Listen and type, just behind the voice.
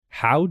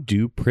How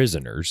do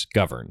prisoners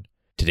govern?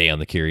 Today on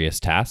The Curious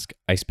Task,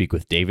 I speak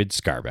with David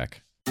Skarbek.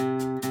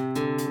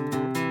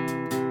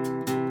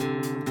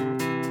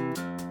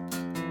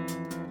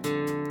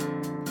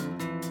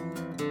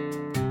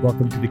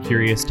 Welcome to The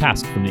Curious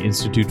Task from the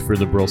Institute for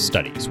Liberal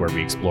Studies, where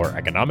we explore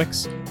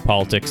economics,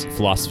 politics,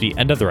 philosophy,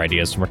 and other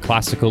ideas from a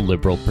classical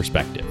liberal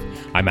perspective.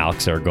 I'm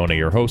Alex Aragona,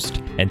 your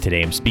host, and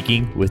today I'm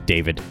speaking with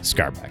David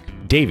Skarbek.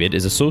 David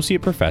is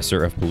Associate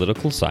Professor of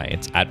Political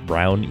Science at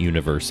Brown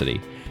University.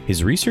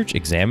 His research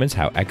examines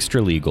how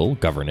extra-legal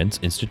governance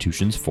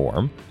institutions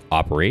form,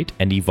 operate,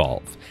 and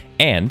evolve,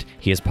 and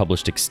he has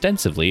published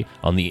extensively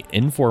on the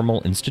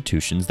informal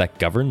institutions that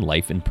govern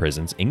life in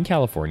prisons in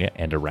California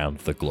and around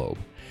the globe.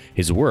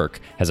 His work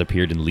has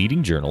appeared in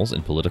leading journals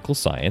in political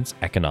science,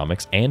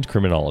 economics, and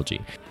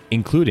criminology,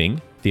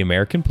 including the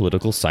American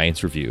Political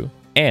Science Review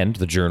and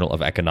the Journal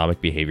of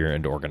Economic Behavior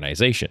and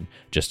Organization,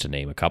 just to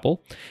name a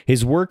couple.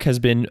 His work has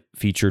been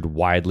featured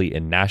widely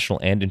in national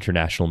and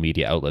international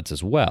media outlets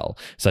as well,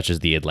 such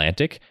as The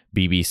Atlantic,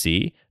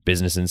 BBC,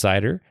 Business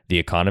Insider, The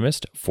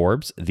Economist,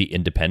 Forbes, The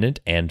Independent,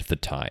 and The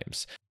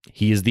Times.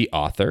 He is the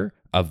author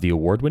of the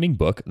award-winning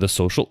book, The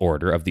Social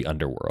Order of the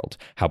Underworld,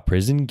 How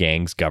Prison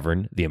Gangs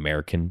Govern the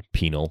American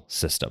Penal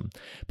System.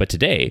 But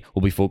today,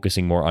 we'll be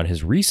focusing more on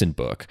his recent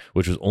book,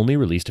 which was only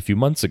released a few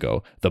months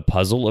ago, The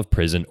Puzzle of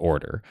Prison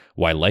Order,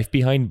 Why Life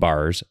Behind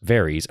Bars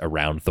Varies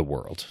Around the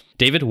World.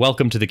 David,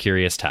 welcome to The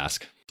Curious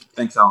Task.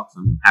 Thanks, Alex.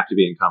 I'm happy to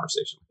be in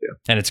conversation with you.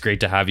 And it's great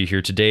to have you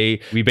here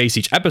today. We base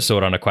each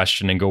episode on a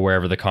question and go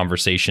wherever the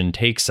conversation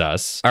takes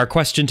us. Our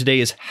question today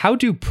is, how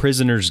do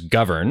prisoners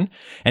govern?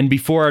 And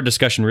before our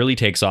discussion really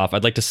takes off,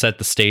 I'd like to set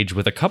the stage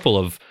with a couple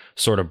of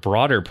sort of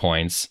broader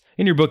points.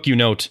 In your book, you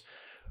note,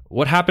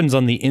 what happens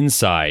on the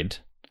inside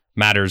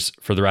matters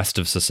for the rest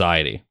of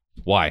society.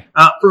 Why?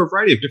 For a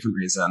variety of different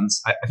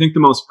reasons. I think the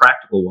most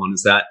practical one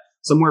is that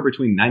somewhere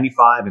between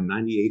 95 and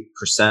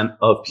 98%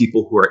 of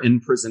people who are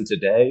in prison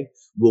today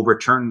will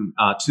return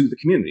to the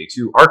community,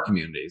 to our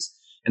communities.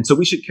 And so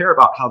we should care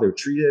about how they're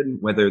treated,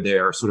 whether they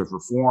are sort of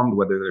reformed,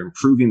 whether they're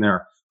improving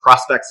their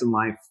prospects in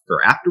life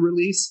for after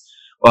release,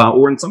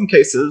 or in some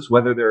cases,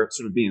 whether they're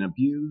sort of being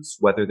abused,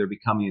 whether they're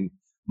becoming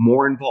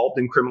more involved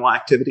in criminal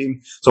activity.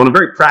 So in a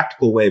very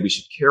practical way, we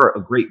should care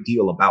a great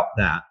deal about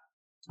that.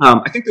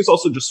 I think there's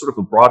also just sort of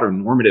a broader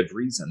normative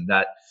reason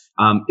that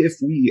if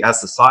we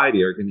as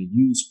society are going to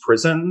use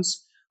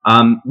prisons,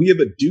 we have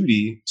a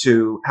duty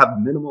to have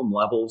minimum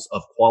levels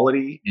of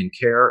quality and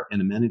care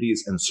and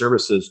amenities and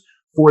services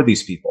for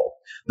these people.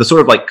 The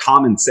sort of like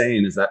common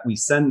saying is that we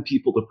send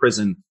people to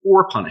prison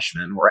for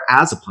punishment or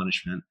as a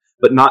punishment,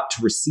 but not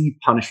to receive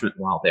punishment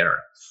while there.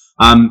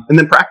 And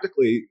then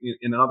practically,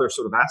 in another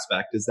sort of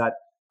aspect, is that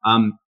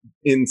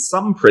in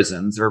some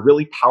prisons, there are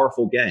really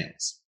powerful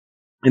gangs.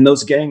 And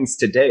those gangs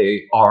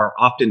today are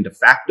often de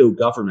facto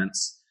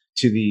governments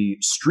to the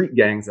street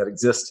gangs that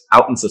exist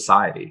out in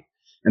society.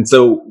 And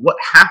so what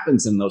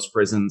happens in those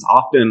prisons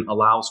often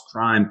allows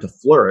crime to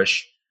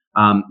flourish,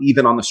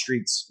 even on the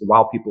streets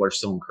while people are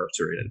still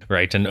incarcerated.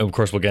 Right. And of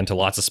course, we'll get into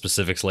lots of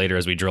specifics later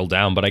as we drill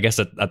down. But I guess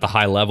at the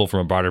high level,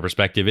 from a broader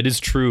perspective, it is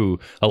true.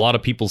 A lot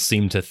of people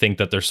seem to think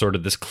that there's sort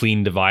of this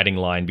clean dividing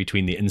line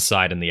between the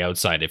inside and the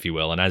outside, if you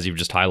will. And as you've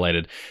just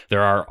highlighted,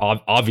 there are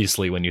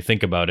obviously, when you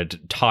think about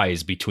it,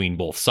 ties between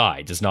both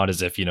sides. It's not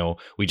as if,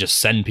 we just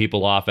send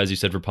people off, as you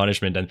said, for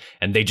punishment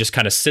and they just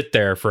kind of sit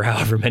there for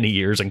however many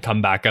years and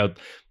come back out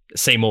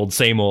same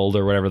old,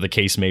 or whatever the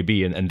case may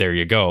be, and there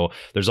you go.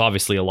 There's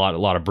obviously a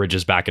lot of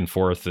bridges back and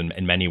forth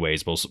in many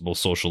ways, both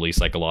socially,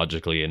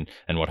 psychologically,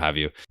 and what have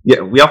you.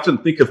 Yeah, we often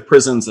think of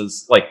prisons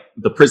as like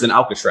the prison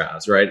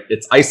Alcatraz, right?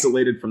 It's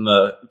isolated from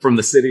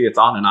the city. It's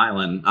on an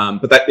island,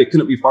 but that it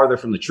couldn't be farther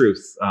from the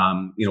truth.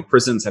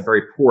 Prisons have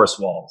very porous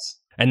walls.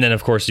 And then,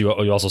 of course, you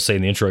also say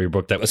in the intro of your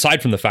book that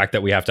aside from the fact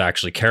that we have to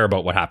actually care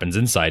about what happens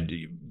inside,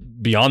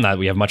 beyond that,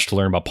 we have much to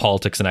learn about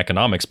politics and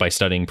economics by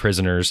studying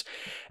prisoners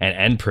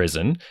and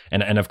prison.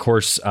 And of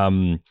course,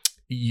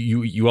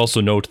 you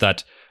also note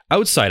that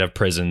outside of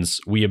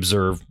prisons, we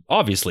observe,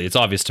 obviously, it's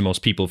obvious to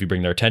most people if you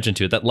bring their attention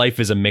to it, that life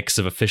is a mix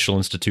of official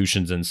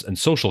institutions and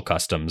social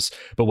customs.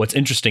 But what's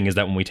interesting is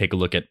that when we take a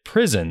look at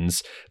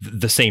prisons,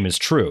 the same is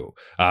true.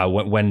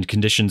 When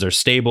conditions are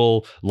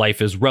stable,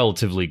 life is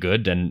relatively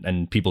good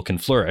and people can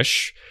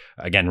flourish,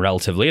 again,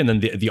 relatively. And then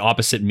the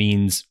opposite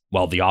means,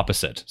 well, the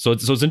opposite. So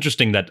it's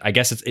interesting that I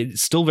guess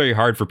it's still very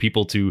hard for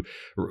people to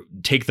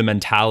take the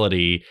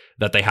mentality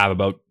that they have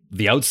about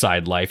the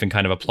outside life and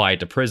kind of apply it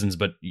to prisons,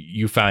 but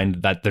you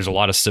find that there's a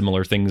lot of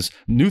similar things,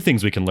 new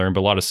things we can learn, but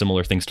a lot of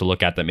similar things to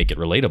look at that make it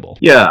relatable.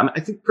 Yeah, I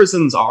think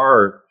prisons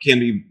can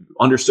be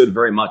understood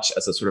very much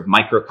as a sort of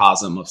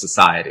microcosm of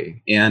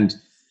society. And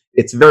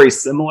it's very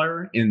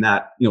similar in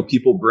that,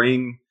 people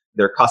bring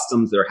their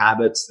customs, their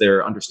habits,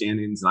 their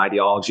understandings and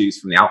ideologies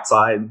from the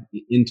outside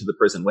into the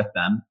prison with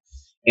them.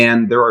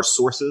 And there are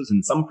sources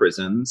in some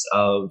prisons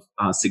of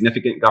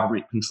significant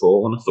government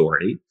control and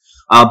authority.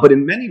 But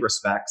in many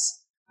respects,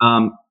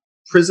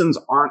 prisons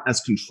aren't as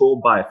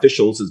controlled by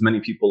officials as many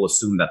people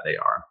assume that they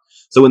are.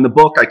 So in the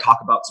book, I talk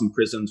about some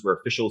prisons where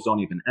officials don't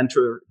even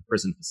enter the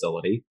prison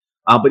facility.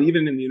 But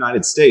even in the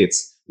United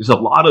States, there's a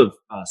lot of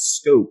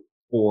scope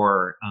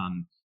for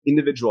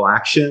individual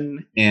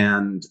action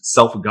and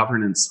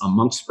self-governance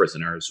amongst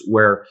prisoners,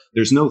 where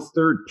there's no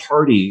third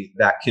party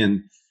that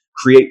can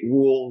create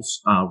rules,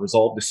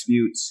 resolve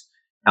disputes,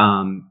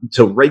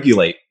 to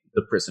regulate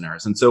the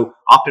prisoners. And so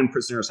often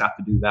prisoners have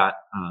to do that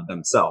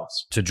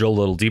themselves. To drill a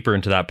little deeper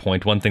into that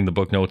point, one thing the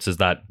book notes is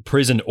that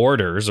prison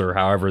orders, or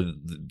however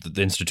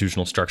the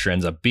institutional structure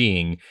ends up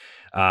being,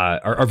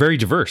 are very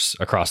diverse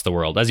across the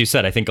world. As you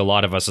said, I think a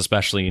lot of us,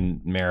 especially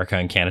in America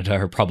and Canada,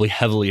 are probably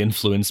heavily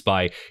influenced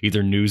by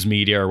either news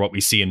media or what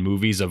we see in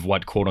movies of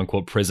what quote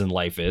unquote prison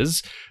life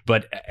is.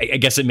 But I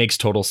guess it makes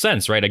total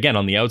sense, right? Again,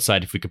 on the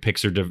outside, if we could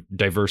picture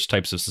diverse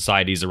types of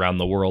societies around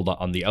the world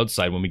on the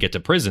outside, when we get to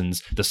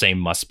prisons, the same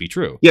must be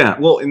true. Yeah,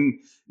 well, and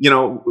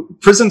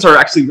prisons are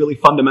actually really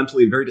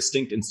fundamentally very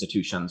distinct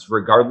institutions,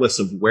 regardless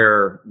of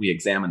where we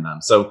examine them.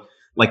 So,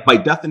 like, by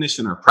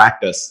definition or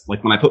practice,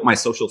 like when I put my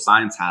social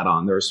science hat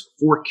on, there's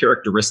 4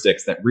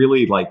 characteristics that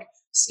really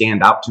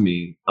stand out to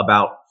me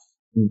about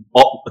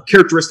all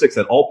characteristics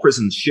that all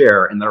prisons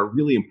share and that are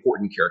really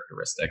important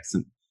characteristics.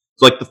 And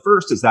so, the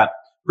first is that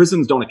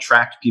prisons don't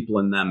attract people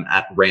in them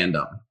at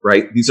random,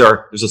 right? There's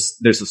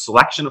a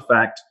selection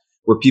effect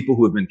where people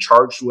who have been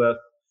charged with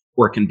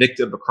or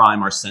convicted of a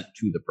crime are sent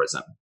to the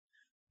prison.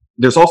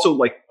 There's also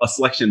a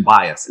selection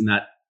bias in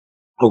that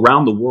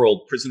around the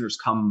world, prisoners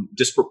come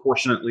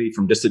disproportionately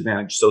from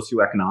disadvantaged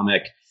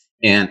socioeconomic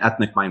and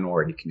ethnic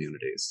minority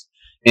communities.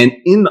 And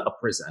in a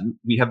prison,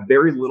 we have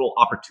very little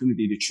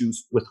opportunity to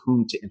choose with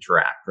whom to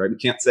interact, right? We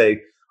can't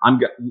say,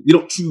 you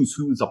don't choose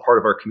who's a part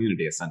of our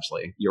community,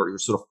 essentially. You're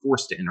sort of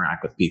forced to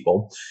interact with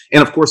people.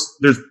 And of course,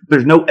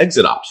 there's no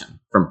exit option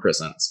from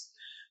prisons.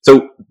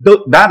 So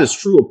that is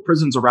true of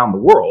prisons around the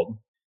world.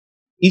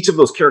 Each of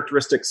those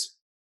characteristics,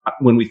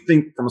 when we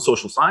think from a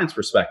social science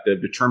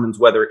perspective, determines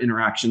whether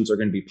interactions are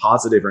going to be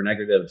positive or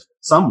negative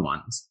some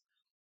ones.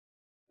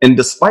 And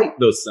despite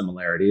those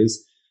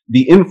similarities,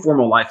 the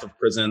informal life of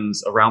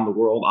prisons around the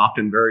world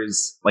often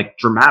varies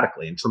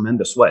dramatically in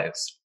tremendous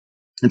ways.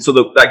 And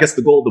so I guess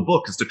the goal of the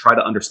book is to try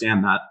to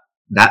understand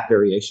that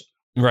variation.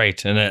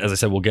 Right. And as I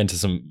said, we'll get into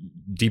some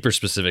deeper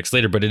specifics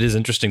later, but it is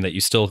interesting that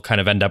you still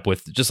kind of end up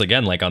with, just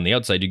again, on the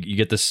outside, you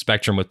get this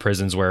spectrum with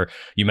prisons where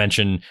you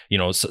mention,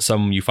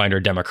 some you find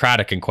are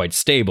democratic and quite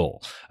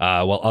stable,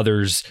 while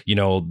others,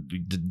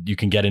 you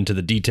can get into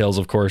the details,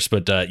 of course,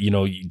 but,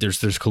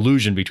 there's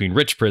collusion between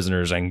rich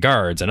prisoners and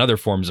guards and other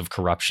forms of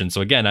corruption.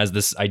 So again, as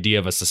this idea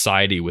of a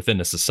society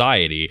within a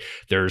society,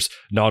 there's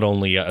not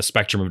only a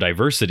spectrum of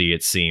diversity,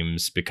 it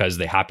seems, because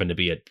they happen to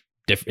be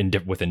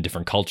within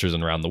different cultures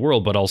and around the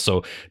world, but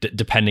also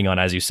depending on,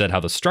 as you said, how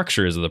the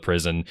structure is of the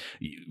prison,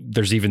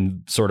 there's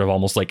even sort of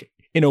almost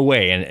in a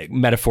way, and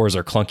metaphors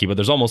are clunky, but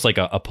there's almost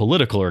a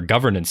political or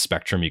governance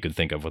spectrum you could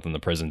think of within the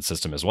prison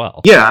system as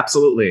well. Yeah,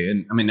 absolutely.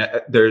 And I mean,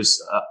 there's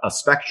a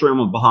spectrum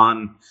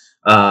upon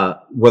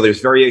where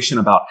there's variation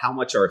about how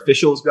much are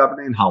officials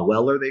governing, how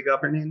well are they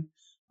governing.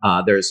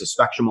 There's a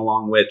spectrum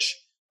along which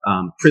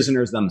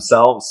prisoners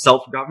themselves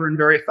self-govern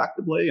very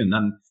effectively, and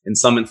then in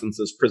some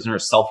instances,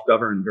 prisoners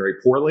self-govern very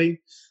poorly.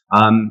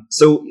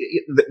 So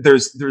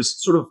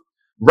there's sort of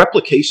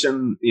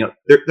replication.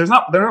 They're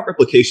not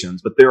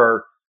replications, but there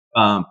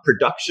are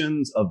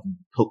productions of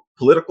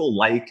political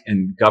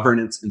and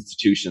governance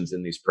institutions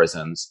in these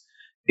prisons,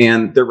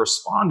 and they're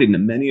responding to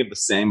many of the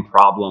same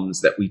problems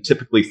that we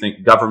typically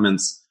think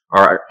governments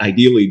are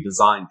ideally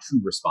designed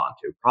to respond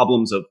to: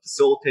 problems of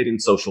facilitating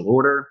social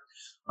order,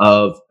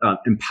 of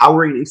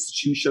empowering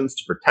institutions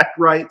to protect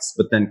rights,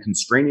 but then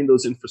constraining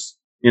those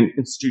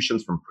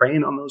institutions from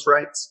preying on those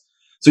rights.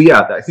 So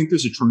yeah, I think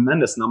there's a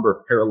tremendous number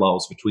of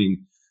parallels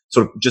between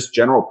sort of just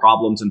general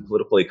problems in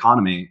political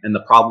economy and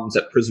the problems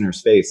that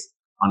prisoners face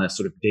on a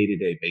sort of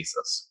day-to-day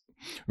basis.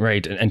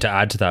 Right. And to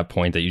add to that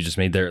point that you just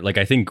made there,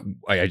 I think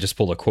I just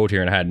pulled a quote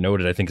here and I had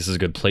noted, I think this is a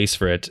good place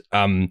for it.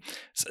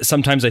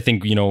 Sometimes I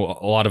think, a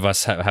lot of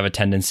us have a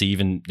tendency,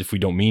 even if we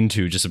don't mean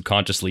to, just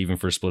subconsciously, even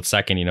for a split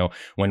second,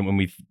 when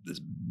we,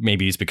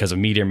 maybe it's because of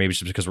media, or maybe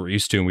it's just because we're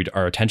used to, and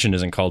our attention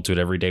isn't called to it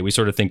every day. We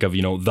sort of think of,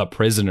 the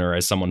prisoner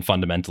as someone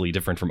fundamentally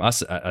different from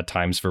us at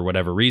times for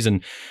whatever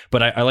reason.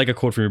 But I like a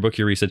quote from your book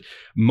here where you said,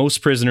 most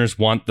prisoners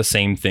want the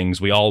same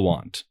things we all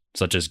want,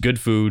 such as good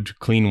food,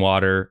 clean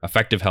water,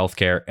 effective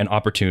healthcare, and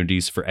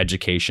opportunities for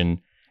education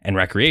and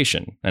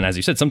recreation. And as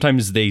you said,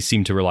 sometimes they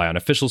seem to rely on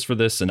officials for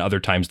this and other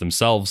times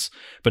themselves.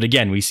 But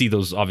again, we see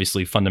those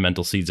obviously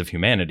fundamental seeds of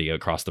humanity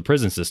across the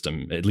prison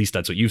system. At least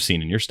that's what you've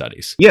seen in your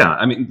studies. Yeah.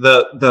 I mean,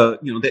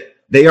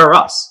 they are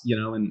us,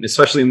 and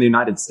especially in the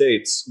United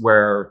States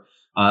where,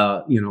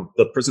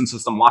 the prison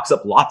system locks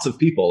up lots of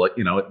people.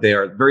 They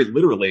are very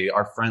literally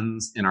our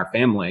friends and our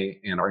family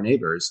and our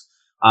neighbors.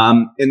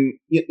 And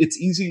it's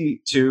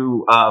easy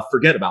to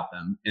forget about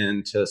them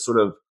and to sort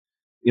of,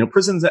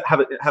 prisons that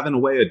have in a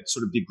way a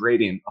sort of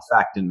degrading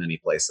effect in many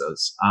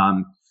places.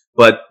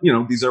 But,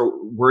 these are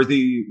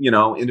worthy,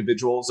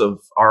 individuals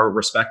of our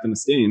respect and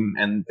esteem,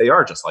 and they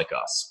are just like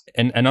us.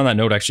 And on that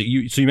note, actually,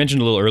 you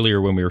mentioned a little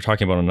earlier when we were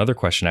talking about another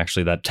question,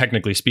 actually, that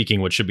technically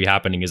speaking, what should be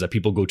happening is that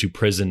people go to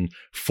prison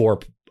for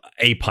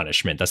a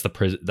punishment. That's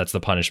the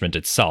punishment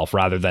itself,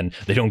 rather than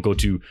they don't go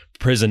to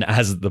prison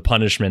as the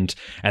punishment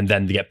and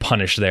then they get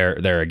punished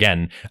there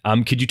again.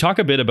 Could you talk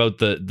a bit about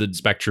the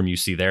spectrum you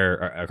see there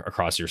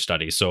across your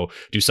study? So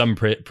do some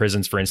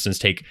prisons, for instance,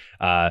 take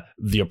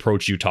the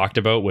approach you talked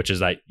about, which is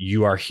that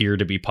you are here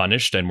to be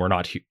punished and we're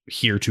not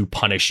here to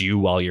punish you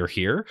while you're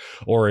here?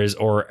 Or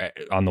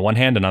on the one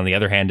hand, and on the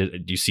other hand,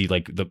 do you see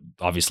like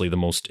obviously the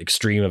most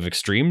extreme of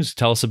extremes?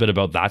 Tell us a bit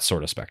about that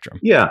sort of spectrum.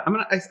 Yeah,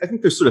 I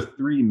think there's sort of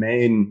three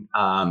main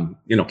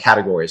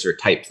categories or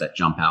types that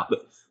jump out.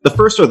 The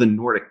first are the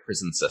Nordic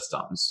prison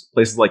systems,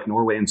 places like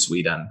Norway and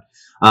Sweden.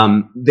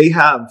 They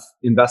have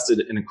invested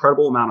an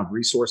incredible amount of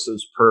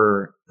resources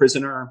per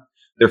prisoner.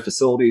 Their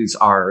facilities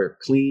are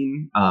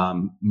clean,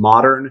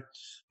 modern.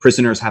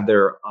 Prisoners have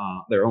their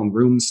own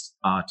rooms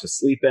to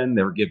sleep in.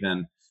 They're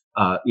given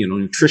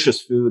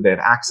nutritious food. They have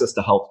access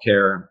to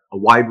healthcare, a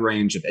wide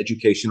range of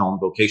educational and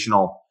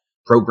vocational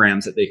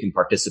programs that they can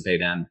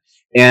participate in.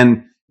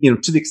 And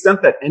to the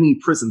extent that any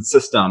prison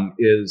system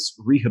is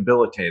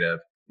rehabilitative,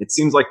 it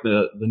seems like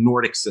the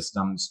Nordic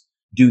systems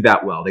do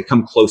that well. They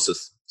come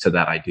closest to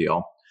that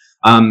ideal.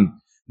 The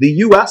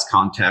U.S.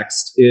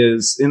 context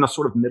is in a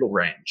sort of middle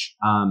range.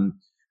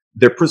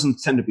 Their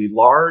prisons tend to be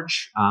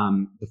large.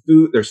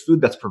 There's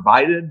food that's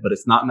provided, but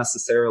it's not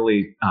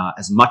necessarily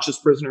as much as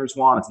prisoners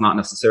want. It's not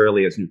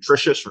necessarily as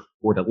nutritious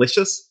or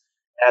delicious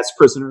as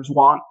prisoners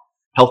want.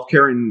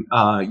 Healthcare in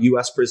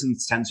U.S.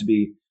 prisons tends to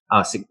be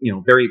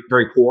very,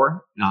 very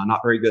poor,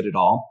 not very good at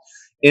all.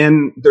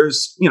 And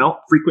there's,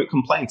 frequent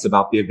complaints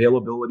about the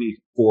availability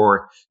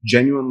for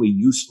genuinely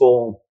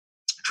useful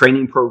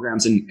training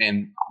programs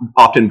and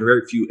often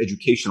very few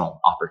educational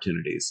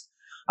opportunities.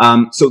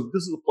 So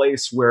this is a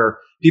place where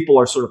people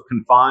are sort of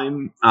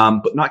confined,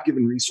 but not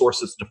given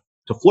resources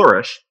to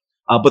flourish.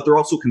 But they're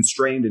also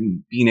constrained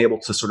in being able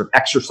to sort of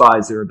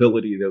exercise their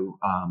ability to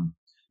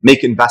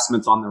make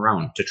investments on their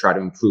own to try to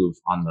improve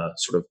on the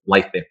sort of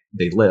life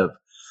they live.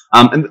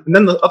 And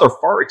then the other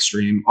far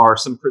extreme are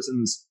some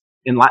prisons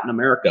in Latin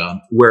America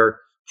where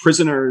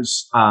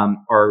prisoners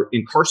are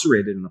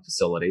incarcerated in a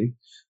facility,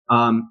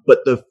 but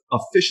the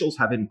officials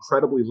have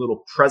incredibly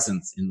little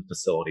presence in the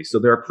facility. So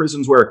there are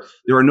prisons where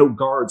there are no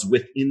guards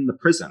within the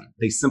prison.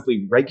 They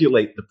simply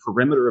regulate the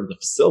perimeter of the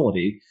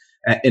facility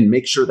and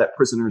make sure that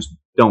prisoners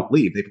don't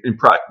leave.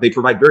 They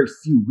provide very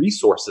few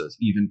resources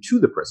even to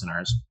the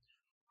prisoners.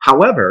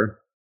 However,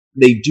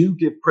 they do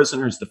give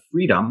prisoners the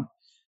freedom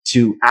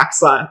to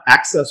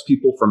access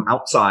people from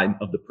outside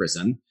of the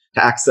prison,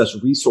 to access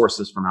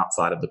resources from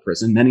outside of the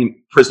prison. Many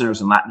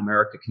prisoners in Latin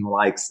America can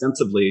rely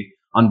extensively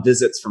on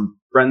visits from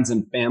friends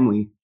and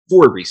family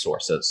for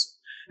resources.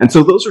 And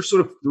so those are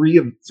sort of three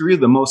of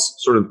the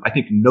most sort of, I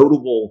think,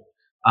 notable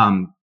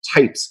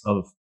types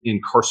of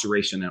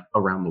incarceration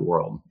around the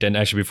world. And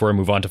actually, before I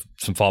move on to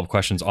some follow-up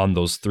questions on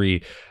those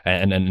three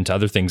and into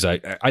other things,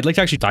 I'd like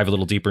to actually dive a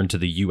little deeper into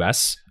the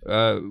U.S.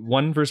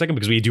 One for a second,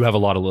 because we do have a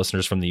lot of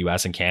listeners from the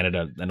U.S. and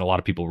Canada, and a lot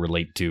of people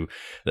relate to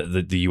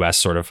the U.S.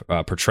 sort of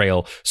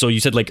portrayal. So you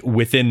said, like,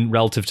 within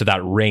relative to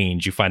that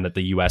range, you find that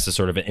the U.S. is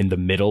sort of in the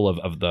middle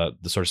of the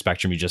sort of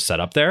spectrum you just set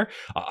up there.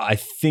 I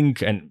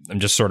think, and I'm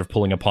just sort of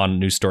pulling upon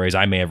news stories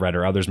I may have read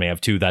or others may have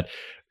too, that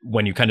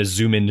when you kind of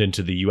zoom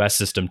into the US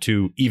system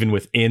too, even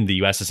within the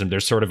US system,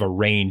 there's sort of a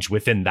range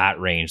within that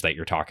range that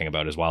you're talking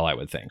about as well, I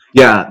would think.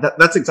 Yeah,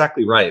 that's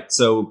exactly right.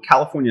 So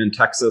California and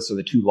Texas are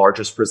the two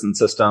largest prison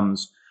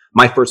systems.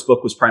 My first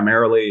book was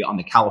primarily on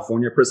the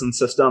California prison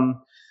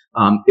system.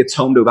 It's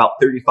home to about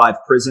 35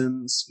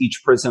 prisons.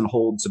 Each prison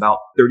holds about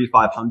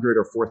 3,500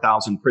 or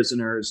 4,000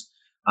 prisoners.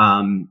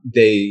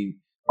 They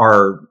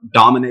are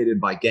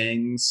dominated by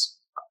gangs.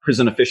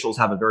 Prison officials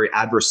have a very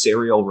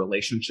adversarial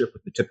relationship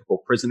with the typical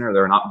prisoner.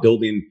 They're not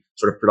building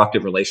sort of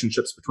productive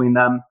relationships between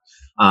them.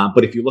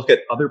 But if you look at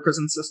other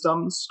prison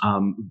systems,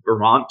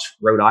 Vermont,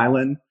 Rhode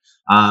Island,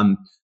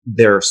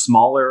 they're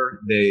smaller.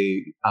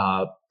 They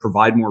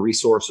provide more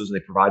resources. They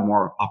provide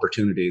more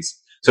opportunities.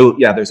 So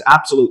yeah, there's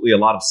absolutely a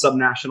lot of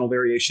subnational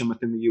variation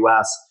within the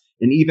U.S.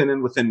 And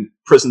even within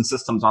prison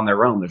systems on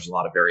their own, there's a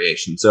lot of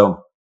variation.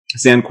 So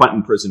San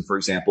Quentin Prison, for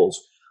example,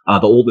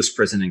 the oldest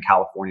prison in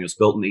California, was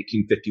built in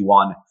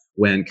 1851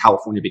 when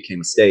California became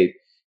a state.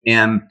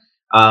 And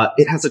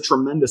it has a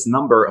tremendous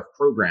number of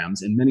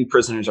programs, and many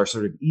prisoners are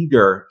sort of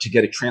eager to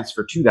get a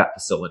transfer to that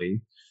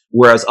facility.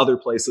 Whereas other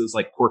places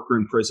like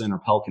Corcoran Prison or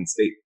Pelican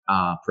State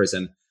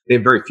Prison, they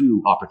have very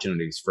few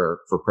opportunities for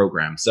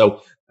programs.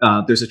 So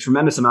there's a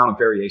tremendous amount of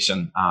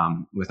variation,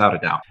 without a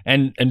doubt.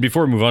 And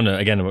before we move on to,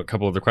 again, a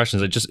couple other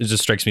questions, it just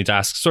strikes me to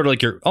ask sort of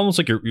like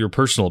your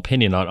personal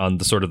opinion on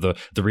the sort of the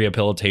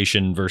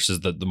rehabilitation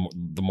versus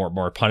the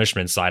more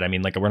punishment side. I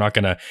mean, like, we're not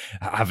going to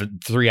have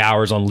 3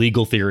 hours on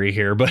legal theory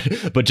here,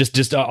 but just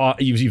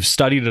you've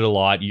studied it a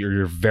lot.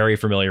 You're very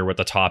familiar with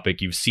the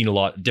topic. You've seen a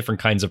lot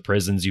different kinds of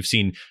prisons. You've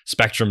seen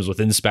spectrums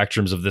within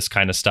spectrums of this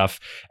kind of stuff.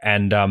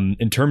 And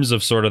in terms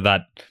of sort of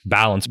that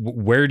balance,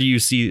 where do you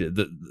see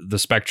the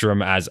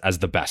spectrum as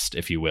the best,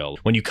 if you will?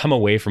 When you come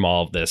away from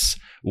all of this,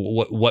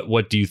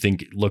 what do you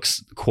think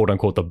looks, quote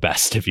unquote, the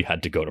best if you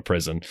had to go to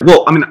prison?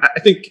 Well, I mean, I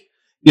think,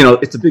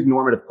 it's a big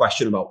normative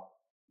question about,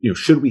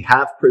 should we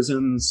have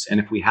prisons? And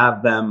if we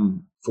have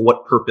them, for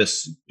what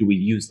purpose do we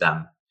use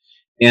them?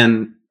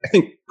 And I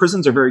think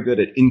prisons are very good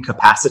at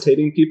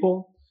incapacitating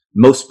people.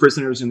 Most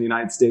prisoners in the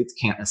United States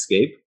can't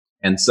escape.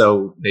 And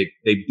so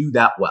they do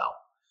that well.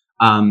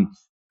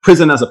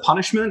 Prison as a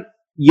punishment,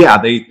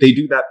 yeah, they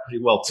do that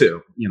pretty well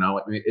too. I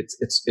mean,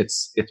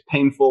 it's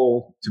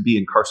painful to be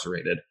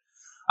incarcerated.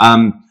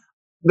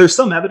 There's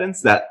some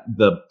evidence that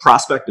the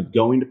prospect of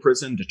going to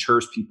prison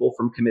deters people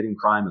from committing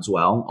crime as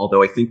well.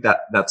 Although I think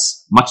that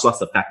that's much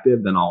less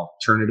effective than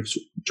alternative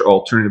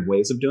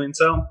ways of doing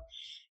so.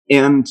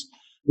 And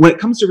when it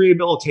comes to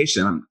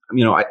rehabilitation,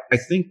 I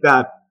think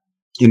that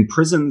in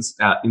prisons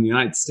in the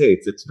United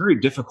States, it's very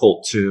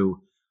difficult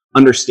to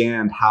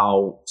understand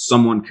how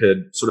someone could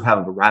sort of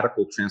have a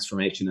radical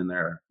transformation in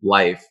their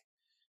life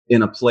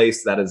in a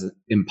place that is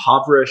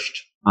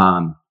impoverished,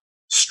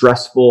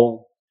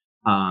 stressful,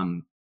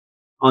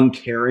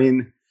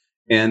 uncaring.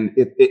 And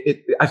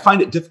I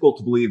find it difficult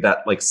to believe that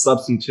like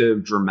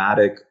substantive,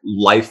 dramatic,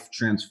 life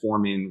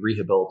transforming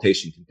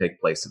rehabilitation can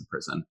take place in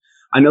prison.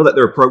 I know that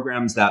there are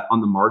programs that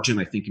on the margin,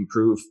 I think,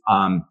 improve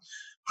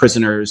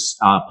prisoners'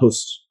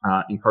 post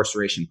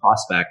incarceration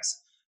prospects.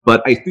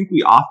 But I think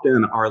we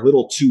often are a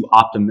little too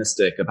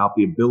optimistic about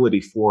the ability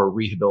for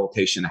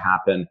rehabilitation to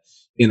happen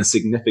in a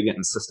significant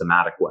and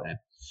systematic way.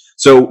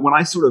 So when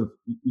I sort of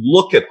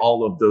look at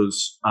all of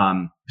those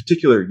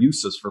particular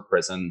uses for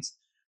prisons,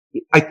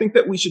 I think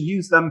that we should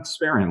use them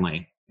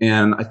sparingly.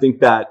 And I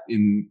think that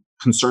in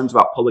concerns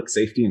about public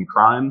safety and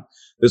crime,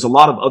 there's a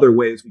lot of other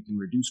ways we can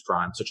reduce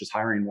crime, such as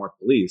hiring more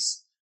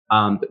police,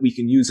 that we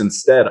can use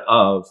instead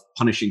of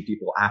punishing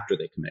people after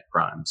they commit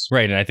crimes.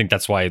 Right. And I think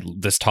that's why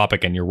this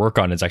topic and your work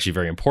on it is actually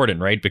very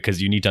important, right?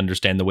 Because you need to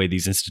understand the way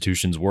these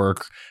institutions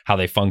work, how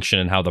they function,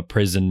 and how the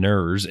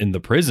prisoners in the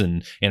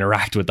prison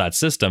interact with that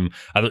system.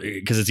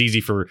 Because it's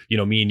easy for,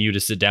 me and you to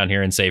sit down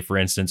here and say, for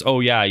instance, oh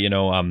yeah,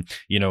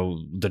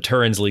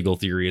 deterrence legal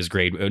theory is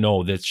great.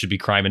 No, this should be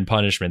crime and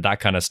punishment, that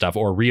kind of stuff.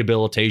 Or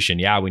rehabilitation.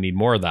 Yeah, we need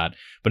more of that.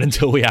 But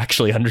until we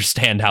actually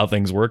understand how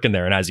things work in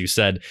there, and as you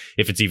said,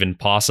 if it's even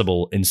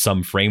possible in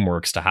some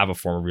frameworks to have a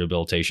form of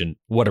rehabilitation,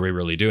 what are we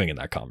really doing in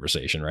that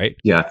conversation, right?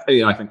 Yeah,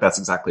 I think that's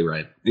exactly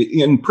right.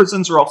 And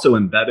prisons are also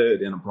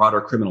embedded in a broader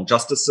criminal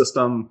justice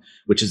system,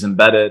 which is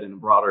embedded in a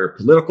broader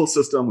political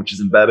system, which is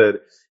embedded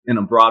in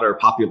a broader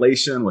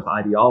population with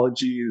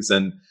ideologies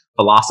and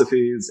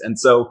philosophies. And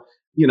so,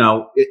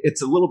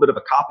 it's a little bit of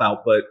a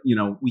cop-out, but,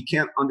 we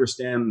can't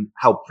understand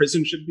how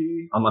prison should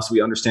be unless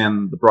we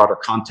understand the broader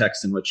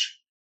context in which,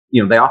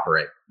 they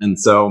operate. And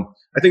so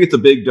I think it's a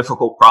big,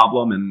 difficult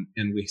problem,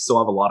 and we still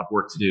have a lot of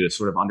work to do to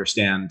sort of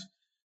understand,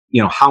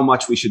 how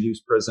much we should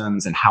use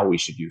prisons and how we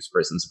should use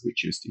prisons if we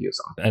choose to use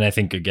them. And I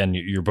think, again,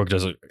 your book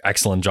does an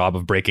excellent job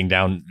of breaking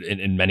down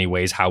in many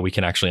ways how we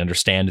can actually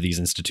understand these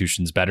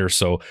institutions better.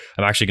 So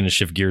I'm actually going to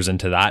shift gears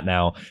into that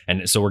now.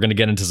 And so we're going to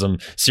get into some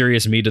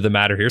serious meat of the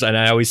matter here. And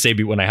I always say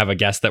when I have a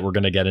guest that we're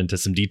going to get into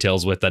some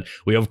details with that,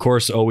 we of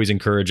course always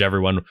encourage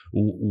everyone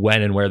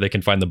when and where they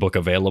can find the book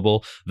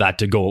available, that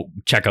to go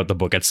check out the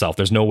book itself.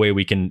 There's no way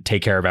we can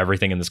take care of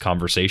everything in this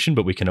conversation,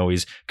 but we can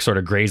always sort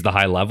of graze the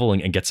high level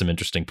and get some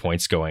interesting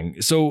points going.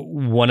 So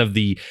one of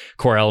the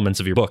core elements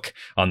of your book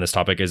on this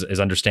topic is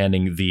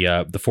understanding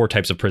the 4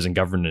 types of prison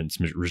governance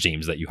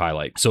regimes that you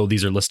highlight. So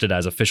these are listed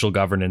as official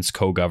governance,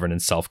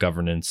 co-governance,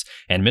 self-governance,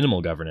 and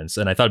minimal governance.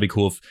 And I thought it'd be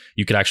cool if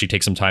you could actually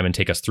take some time and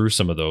take us through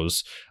some of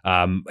those.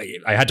 I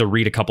had to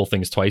read a couple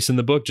things twice in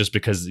the book just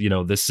because,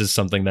 this is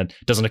something that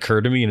doesn't occur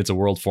to me and it's a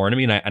world foreign to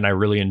me. And I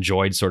really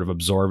enjoyed sort of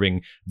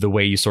absorbing the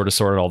way you sort of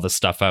sorted all this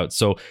stuff out.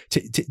 So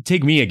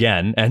take me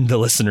again and the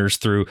listeners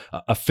through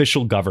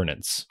official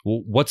governance.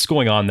 What's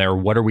going on there?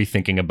 What are we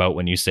thinking about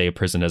when you say a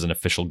prison as an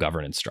official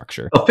governance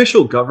structure?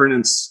 Official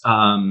governance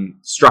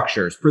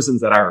structures,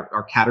 prisons that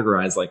are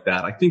categorized like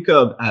that, I think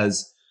of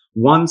as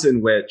ones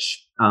in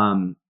which,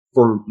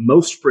 for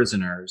most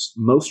prisoners,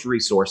 most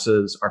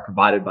resources are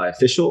provided by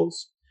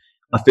officials.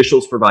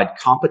 Officials provide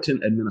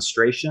competent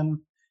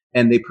administration,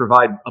 and they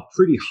provide a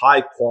pretty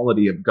high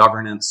quality of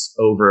governance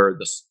over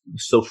the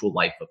social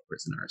life of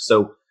prisoners.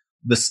 So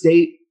the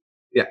state,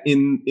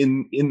 in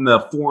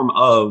the form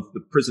of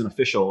the prison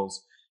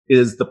officials,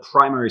 is the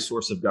primary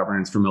source of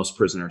governance for most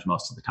prisoners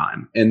most of the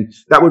time. And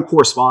that would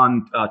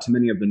correspond to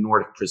many of the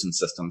Nordic prison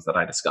systems that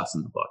I discuss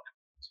in the book,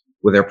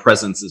 where their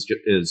presence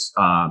is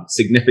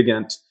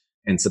significant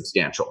and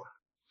substantial.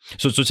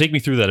 So take me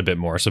through that a bit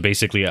more. So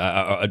basically,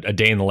 a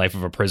day in the life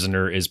of a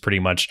prisoner is pretty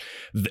much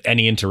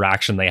any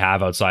interaction they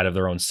have outside of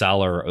their own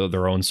cell or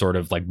their own sort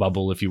of like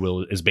bubble, if you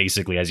will, is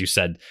basically, as you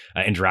said,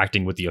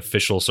 interacting with the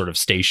official sort of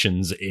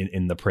stations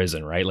in the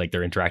prison, right? Like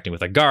they're interacting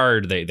with a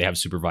guard, they have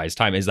supervised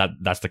time.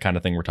 That's the kind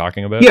of thing we're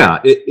talking about? Yeah,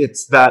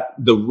 it's that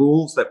the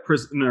rules that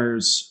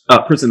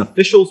prison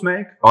officials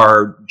make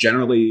are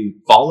generally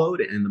followed,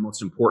 and the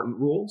most important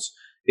rules.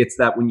 It's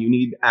that when you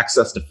need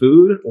access to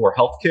food or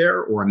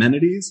healthcare or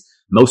amenities,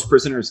 most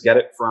prisoners get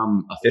it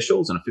from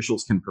officials, and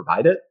officials can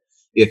provide it.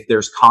 If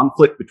there's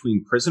conflict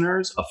between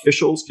prisoners,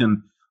 officials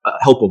can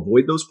help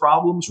avoid those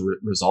problems,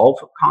 resolve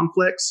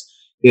conflicts.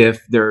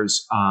 If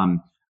there's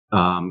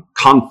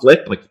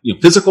conflict, like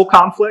physical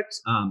conflict,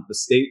 the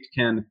state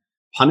can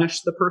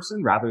punish the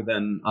person rather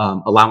than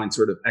allowing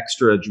sort of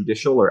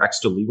extrajudicial or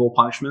extra legal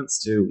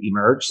punishments to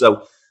emerge.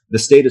 So the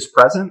state is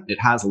present. It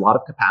has a lot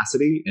of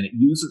capacity, and it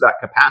uses that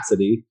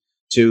capacity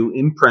to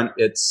imprint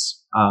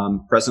its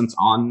presence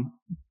on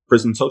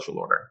prison social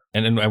order.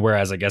 And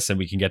whereas I guess, and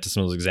we can get to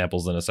some of those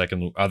examples in a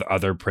second,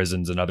 other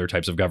prisons and other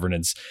types of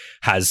governance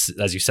has,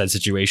 as you said,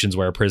 situations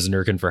where a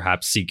prisoner can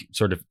perhaps seek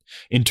sort of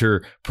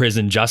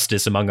inter-prison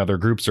justice among other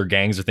groups or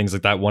gangs or things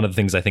like that. One of the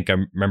things I think I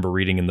remember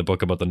reading in the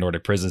book about the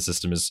Nordic prison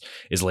system is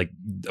like,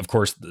 of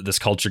course, this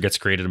culture gets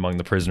created among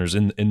the prisoners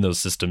in those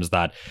systems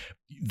that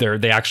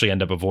they actually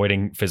end up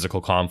avoiding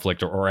physical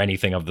conflict or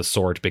anything of the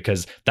sort,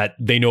 because that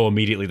they know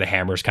immediately the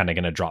hammer's kind of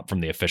going to drop from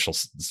the official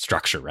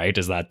structure, right?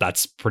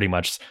 That's pretty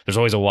much, there's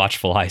always a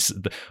watchful eye.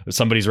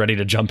 Somebody's ready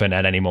to jump in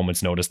at any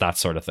moment's notice, that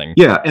sort of thing.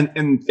 Yeah,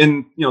 and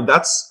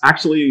that's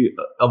actually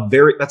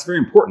that's very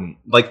important.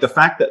 Like the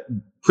fact that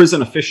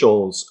prison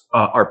officials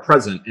are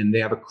present and they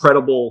have a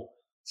credible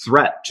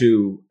threat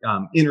to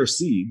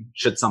intercede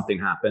should something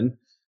happen,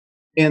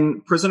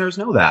 and prisoners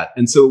know that,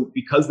 and so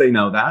because they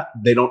know that,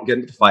 they don't get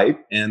into the fight,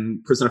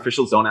 and prison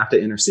officials don't have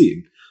to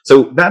intercede.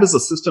 So that is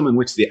a system in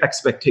which the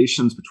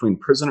expectations between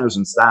prisoners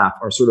and staff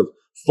are sort of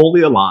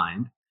fully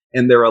aligned.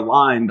 And they're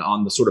aligned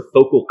on the sort of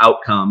focal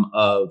outcome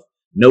of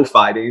no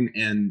fighting,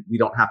 and we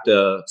don't have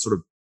to sort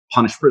of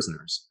punish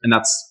prisoners. And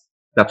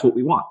that's what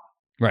we want.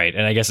 Right.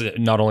 And I guess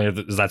not only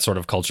is that sort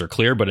of culture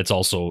clear, but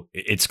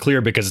it's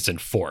clear because it's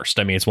enforced.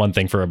 I mean, it's one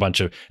thing for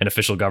an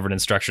official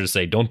governance structure to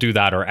say, don't do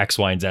that or X,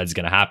 Y, and Z is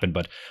going to happen.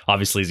 But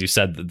obviously, as you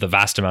said, the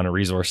vast amount of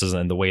resources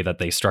and the way that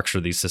they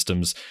structure these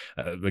systems,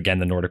 again,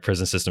 the Nordic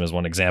prison system is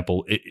one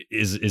example,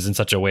 is in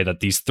such a way that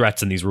these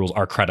threats and these rules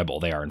are credible.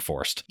 They are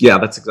enforced. Yeah,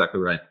 that's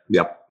exactly right.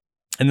 Yep.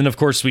 And then, of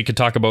course, we could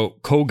talk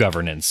about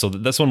co-governance. So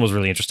this one was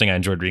really interesting. I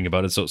enjoyed reading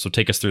about it. So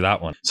take us through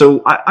that one.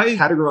 So I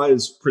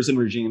categorize prison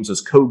regimes as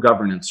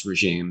co-governance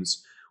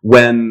regimes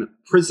when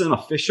prison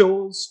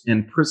officials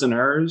and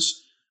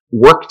prisoners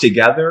work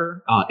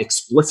together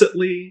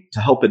explicitly to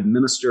help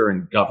administer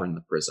and govern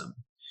the prison.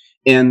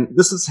 And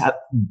this is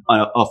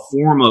a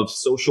form of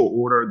social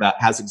order that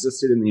has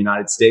existed in the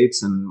United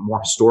States in more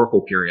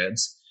historical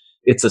periods.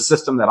 It's a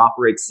system that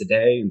operates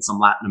today in some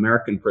Latin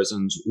American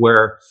prisons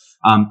where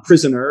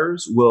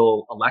prisoners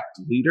will elect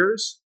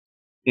leaders,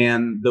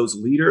 and those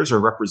leaders or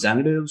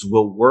representatives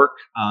will work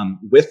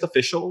with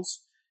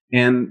officials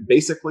and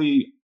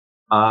basically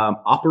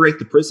operate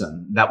the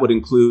prison. That would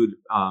include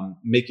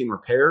making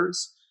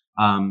repairs,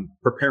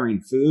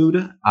 preparing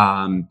food,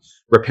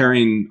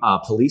 repairing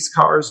police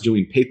cars,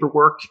 doing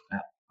paperwork,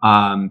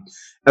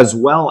 as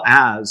well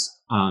as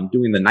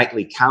doing the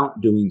nightly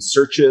count, doing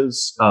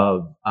searches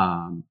of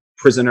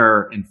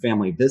prisoner and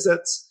family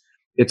visits.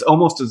 It's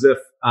almost as if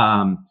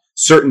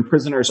certain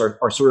prisoners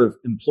are sort of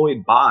employed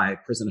by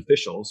prison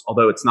officials,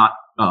 although it's not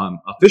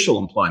official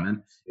employment.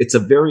 It's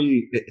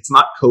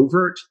not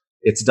covert.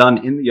 It's done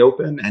in the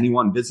open.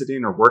 Anyone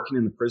visiting or working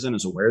in the prison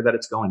is aware that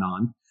it's going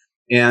on.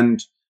 And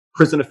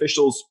prison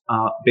officials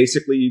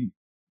basically,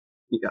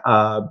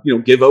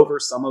 give over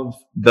some of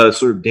the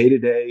sort of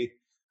day-to-day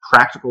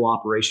practical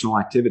operational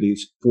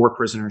activities for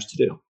prisoners to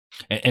do.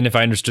 And if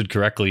I understood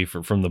correctly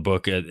from the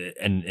book,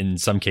 and in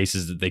some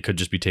cases they could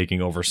just be taking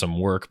over some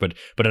work, but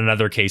in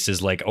other cases,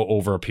 like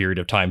over a period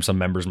of time, some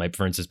members might,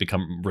 for instance,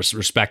 become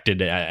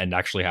respected and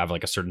actually have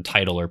like a certain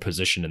title or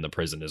position in the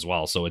prison as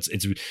well. So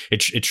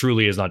it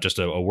truly is not just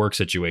a work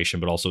situation,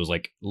 but also is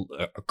like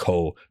a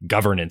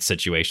co-governance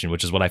situation,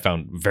 which is what I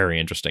found very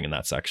interesting in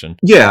that section.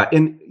 Yeah,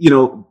 and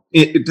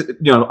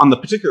on the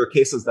particular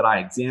cases that I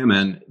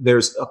examine,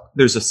 there's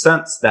a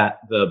sense that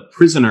the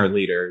prisoner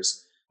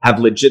leaders have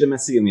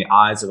legitimacy in the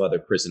eyes of other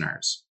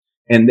prisoners,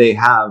 and they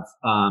have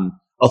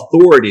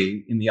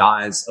authority in the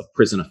eyes of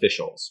prison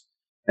officials.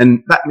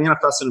 And that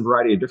manifests in a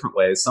variety of different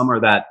ways. Some are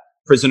that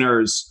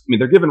prisoners,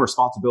 they're given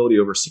responsibility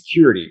over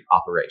security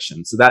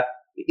operations. So that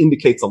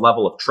indicates a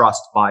level of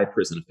trust by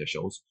prison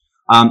officials.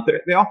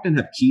 They often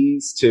have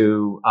keys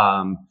to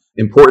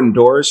important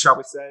doors, shall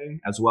we say,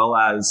 as well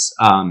as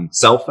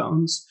cell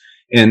phones.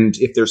 And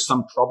if there's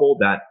some trouble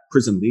that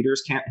prison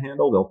leaders can't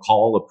handle, they'll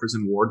call a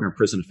prison warden or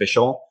prison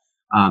official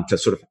to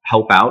sort of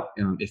help out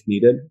if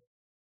needed.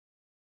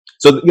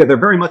 So yeah, they're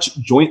very much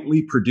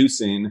jointly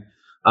producing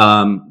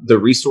the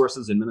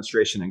resources,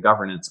 administration, and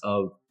governance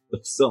of the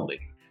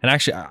facility. And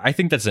actually, I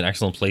think that's an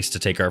excellent place to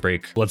take our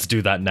break. Let's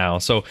do that now.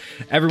 So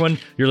everyone,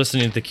 you're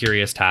listening to The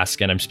Curious Task,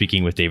 and I'm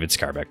speaking with David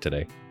Skarbek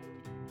today.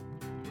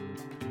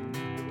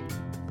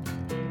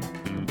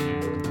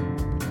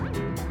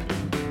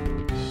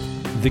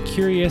 The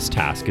Curious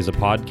Task is a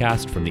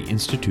podcast from the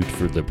Institute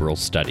for Liberal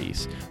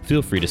Studies.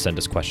 Feel free to send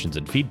us questions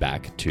and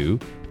feedback to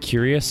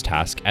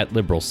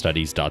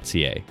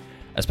curioustask@liberalstudies.ca.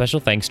 A special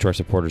thanks to our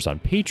supporters on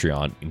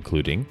Patreon,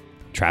 including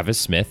Travis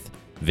Smith,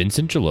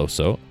 Vincent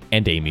Geloso,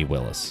 and Amy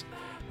Willis.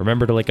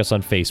 Remember to like us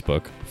on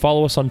Facebook,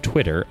 follow us on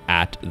Twitter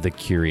 @The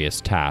Curious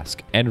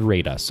Task, and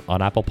rate us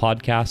on Apple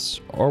Podcasts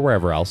or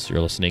wherever else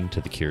you're listening to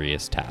The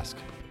Curious Task.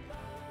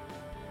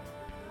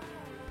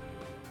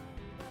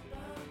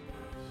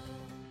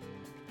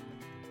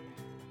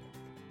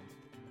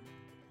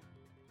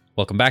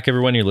 Welcome back,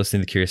 everyone. You're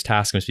listening to The Curious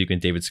Task. I'm speaking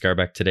with David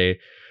Skarbek today.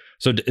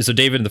 So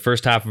David, in the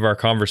first half of our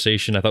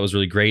conversation, I thought was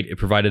really great. It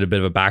provided a bit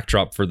of a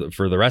backdrop for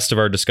the rest of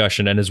our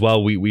discussion, and as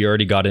well, we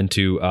already got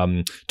into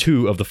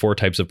 2 of the 4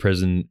 types of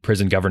prison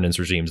governance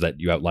regimes that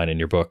you outline in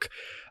your book.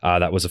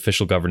 That was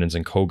official governance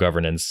and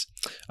co-governance.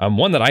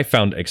 One that I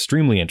found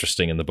extremely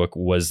interesting in the book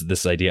was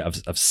this idea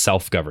of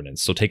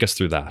self-governance. So take us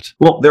through that.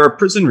 Well, there are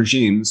prison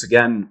regimes.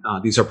 Again,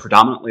 these are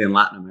predominantly in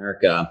Latin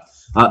America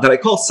that I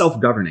call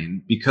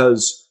self-governing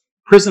because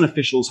prison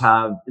officials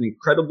have an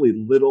incredibly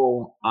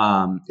little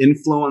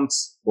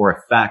influence or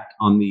effect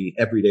on the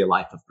everyday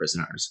life of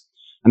prisoners.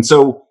 And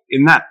so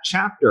in that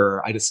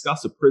chapter, I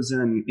discuss a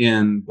prison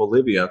in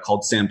Bolivia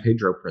called San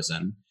Pedro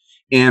Prison.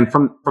 And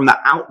from the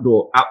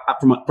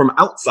from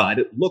outside,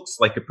 it looks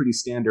like a pretty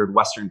standard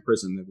Western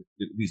prison. There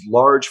are these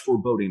large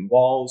foreboding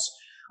walls.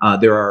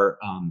 There are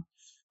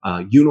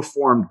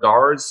uniformed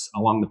guards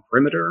along the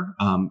perimeter,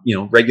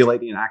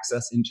 regulating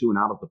access into and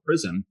out of the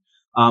prison.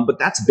 But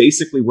that's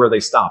basically where they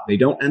stop. They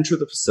don't enter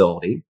the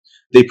facility.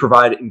 They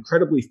provide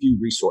incredibly few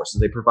resources.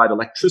 They provide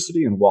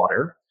electricity and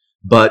water,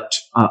 but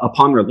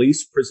upon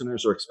release,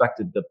 prisoners are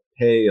expected to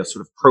pay a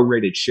sort of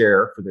prorated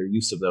share for their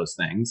use of those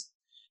things.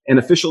 And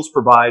officials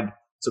provide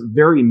some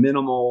very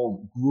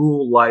minimal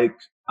gruel-like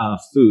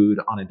food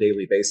on a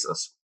daily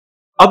basis.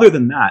 Other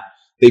than that,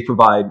 they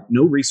provide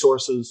no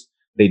resources.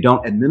 They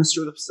don't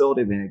administer the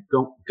facility. They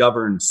don't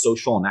govern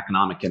social and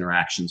economic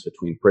interactions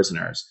between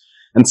prisoners.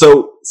 And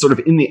so sort of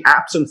in the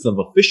absence of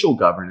official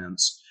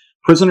governance,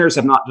 prisoners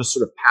have not just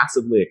sort of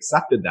passively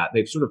accepted that.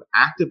 They've sort of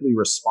actively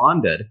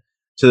responded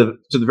to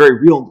the very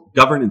real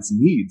governance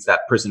needs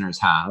that prisoners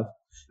have.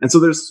 And so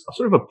there's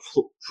sort of a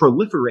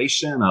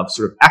proliferation of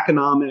sort of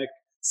economic,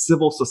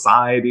 civil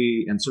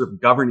society, and sort of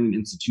governing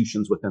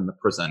institutions within the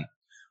prison.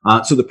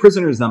 So the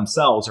prisoners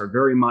themselves are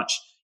very much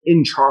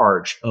in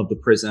charge of the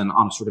prison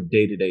on a sort of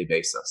day-to-day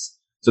basis.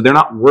 So they're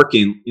not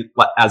working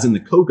as in the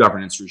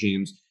co-governance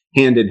regimes,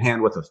 hand in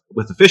hand with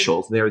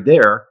officials. They're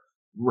there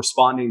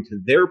responding to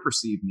their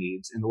perceived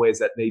needs in the ways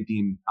that they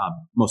deem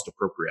most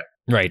appropriate.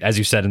 Right. As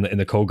you said, in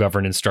the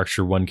co-governance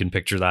structure, one can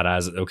picture that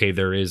as, okay,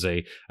 there is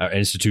an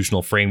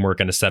institutional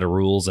framework and a set of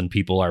rules, and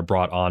people are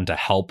brought on to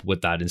help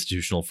with that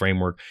institutional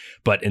framework.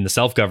 But in the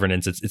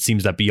self-governance, it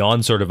seems that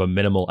beyond sort of a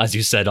minimal, as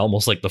you said,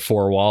 almost like the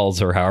 4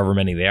 walls or however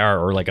many they are,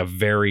 or like a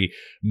very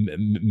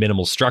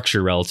minimal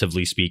structure,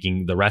 relatively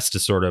speaking, the rest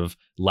is sort of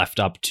left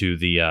up to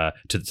the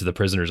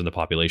prisoners and the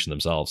population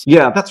themselves.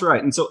 Yeah, that's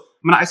right. And so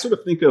I sort of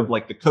think of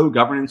like the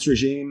co-governance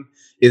regime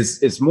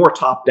is more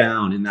top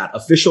down in that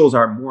officials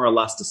are more or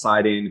less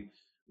deciding,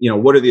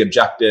 what are the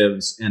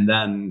objectives, and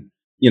then,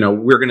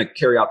 we're going to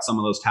carry out some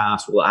of those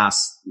tasks. We'll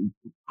ask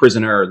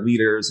prisoner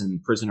leaders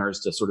and prisoners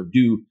to sort of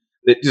do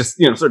that, just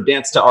sort of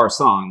dance to our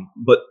song.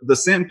 But the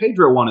San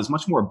Pedro one is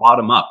much more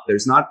bottom up.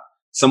 There's not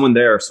someone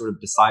there sort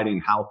of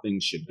deciding how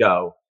things should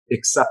go,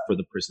 except for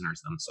the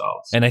prisoners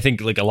themselves. And I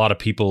think like a lot of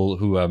people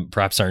who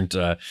perhaps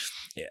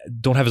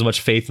don't have as much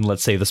faith in,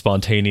 let's say, the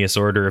spontaneous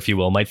order, if you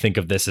will, might think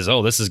of this as,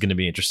 oh, this is going to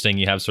be interesting.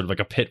 You have sort of like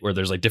a pit where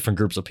there's like different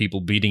groups of people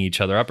beating each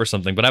other up or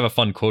something. But I have a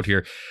fun quote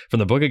here from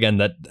the book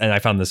again and I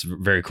found this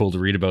very cool to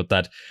read about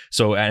that.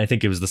 So, and I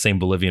think it was the same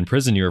Bolivian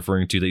prison you're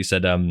referring to that you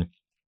said,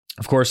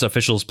 of course,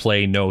 officials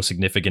play no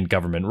significant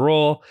government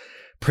role.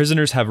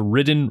 Prisoners have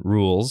written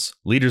rules,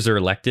 leaders are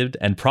elected,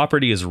 and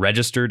property is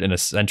registered in a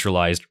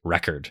centralized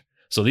record.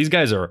 So these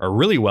guys are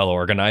really well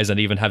organized and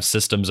even have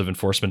systems of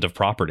enforcement of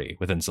property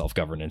within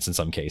self-governance in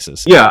some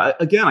cases. Yeah,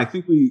 again, I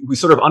think we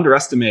sort of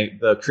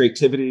underestimate the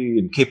creativity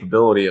and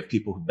capability of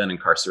people who've been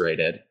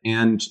incarcerated.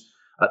 And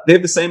they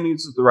have the same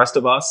needs as the rest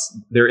of us.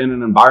 They're in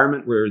an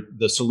environment where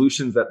the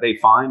solutions that they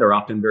find are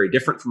often very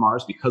different from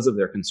ours because of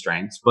their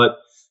constraints. But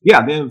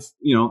yeah,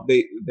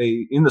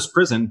 they in this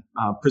prison,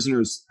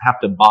 prisoners have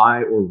to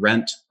buy or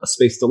rent a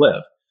space to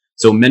live.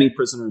 So many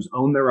prisoners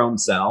own their own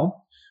cell.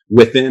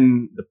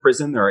 Within the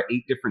prison, there are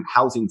 8 different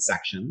housing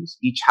sections.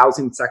 Each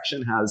housing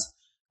section has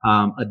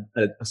a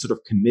sort of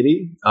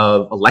committee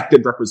of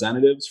elected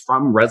representatives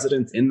from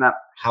residents in that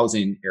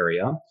housing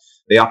area.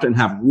 They often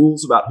have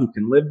rules about who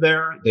can live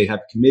there. They have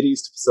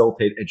committees to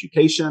facilitate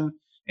education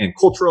and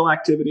cultural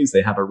activities.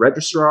 They have a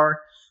registrar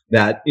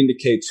that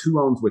indicates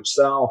who owns which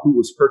cell, who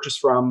was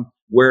purchased from,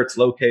 where it's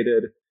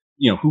located,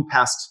 who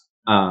passed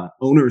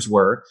owners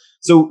were.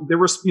 So there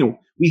was,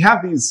 we have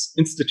these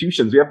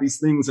institutions, we have these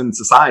things in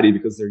society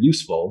because they're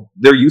useful.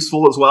 They're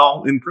useful as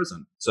well in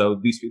prison. So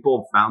these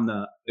people found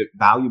it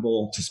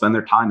valuable to spend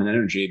their time and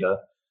energy to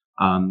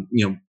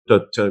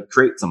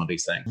create some of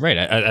these things. Right.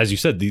 As you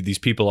said, these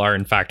people are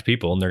in fact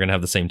people, and they're going to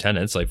have the same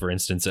tenets. Like, for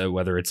instance,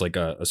 whether it's like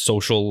a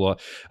social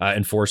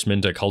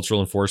enforcement, a cultural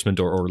enforcement,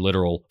 or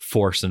literal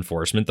force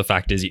enforcement. The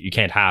fact is, you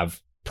can't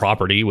have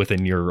property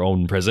within your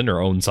own prison or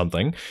own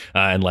something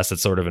unless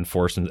it's sort of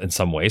enforced in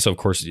some way. So of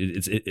course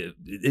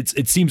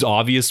it seems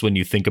obvious when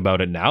you think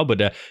about it now,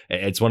 but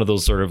it's one of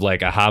those sort of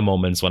like aha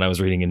moments when I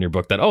was reading in your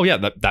book that, oh yeah,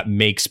 that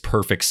makes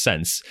perfect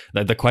sense.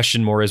 That the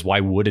question more is, why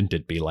wouldn't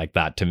it be like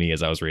that to me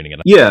as I was reading it?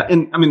 Yeah.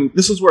 And I mean,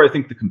 this is where I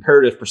think the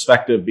comparative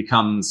perspective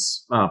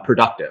becomes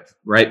productive,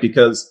 right?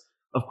 Because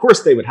of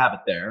course they would have it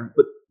there,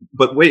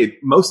 but wait,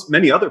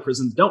 many other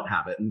prisons don't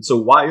have it. And so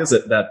why is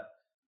it that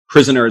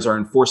prisoners are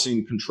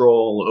enforcing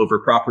control over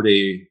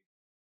property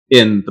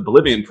in the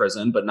Bolivian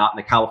prison, but not in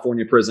the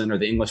California prison or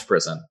the English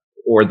prison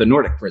or the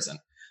Nordic prison?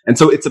 And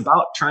so it's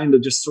about trying to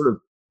just sort of,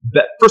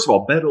 first of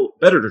all,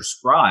 better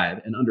describe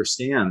and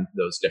understand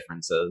those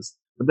differences,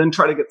 but then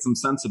try to get some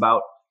sense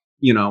about,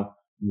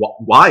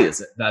 why is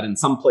it that in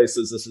some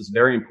places this is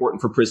very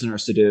important for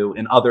prisoners to do,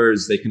 in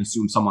others they can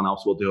assume someone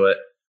else will do it,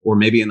 or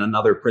maybe in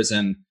another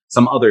prison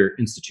some other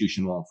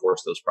institution will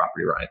enforce those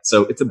property rights.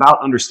 So it's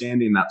about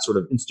understanding that sort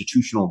of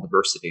institutional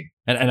diversity.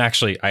 And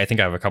actually, I think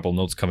I have a couple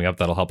notes coming up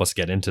that'll help us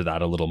get into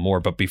that a little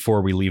more. But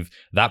before we leave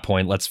that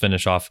point, let's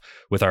finish off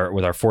with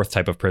our fourth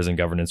type of prison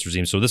governance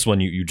regime. So this one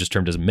you just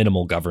termed as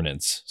minimal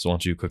governance. So why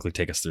don't you quickly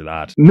take us through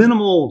that?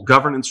 Minimal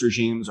governance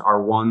regimes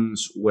are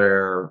ones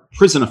where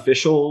prison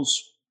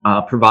officials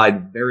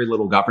provide very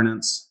little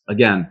governance.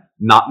 Again,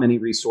 not many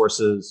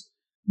resources,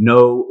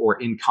 no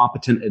or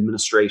incompetent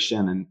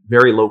administration, and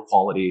very low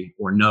quality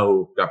or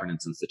no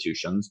governance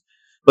institutions.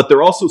 But there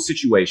are also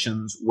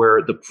situations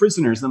where the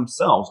prisoners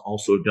themselves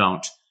also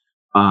don't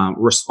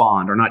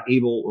respond, are not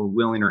able or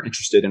willing or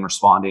interested in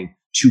responding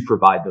to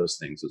provide those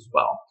things as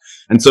well.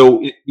 And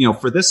so,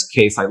 for this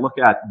case, I look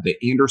at the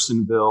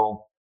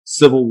Andersonville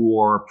Civil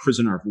War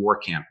prisoner of war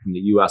camp from the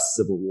U.S.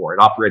 Civil War.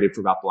 It operated for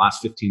about the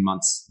last 15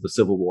 months of the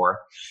Civil War.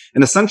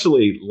 And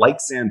essentially,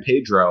 like San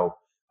Pedro,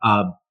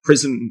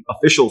 prison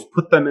officials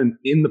put them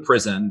in the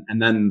prison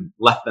and then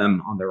left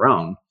them on their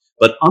own.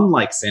 But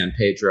unlike San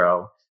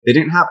Pedro, they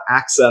didn't have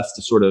access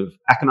to sort of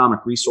economic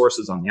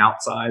resources on the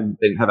outside.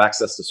 They didn't have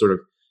access to sort of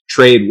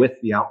trade with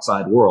the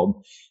outside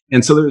world.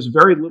 And so there's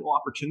very little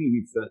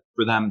opportunity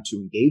for them to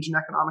engage in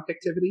economic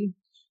activity.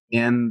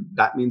 And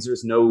that means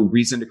there's no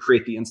reason to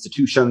create the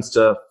institutions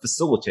to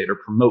facilitate or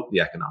promote the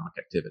economic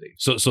activity.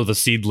 So the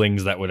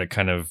seedlings that would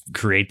kind of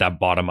create that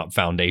bottom-up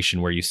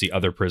foundation where you see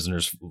other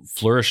prisoners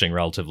flourishing,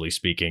 relatively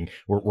speaking,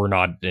 were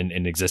not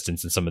in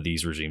existence in some of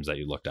these regimes that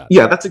you looked at.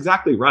 Yeah, that's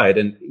exactly right.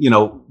 And,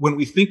 when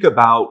we think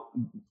about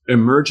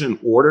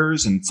emergent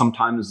orders, and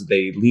sometimes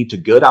they lead to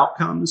good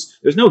outcomes,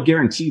 there's no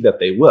guarantee that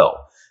they will.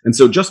 And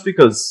so just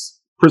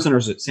because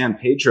prisoners at San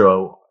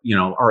Pedro,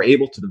 are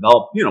able to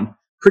develop,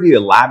 pretty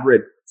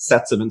elaborate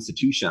sets of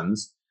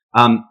institutions,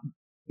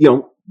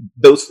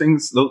 those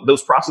things,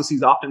 those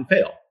processes often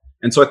fail.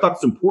 And so I thought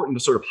it's important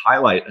to sort of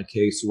highlight a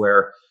case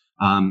where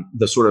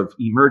the sort of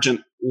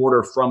emergent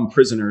order from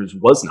prisoners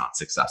was not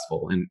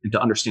successful, and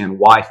to understand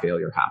why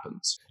failure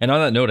happens. And on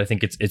that note, I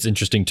think it's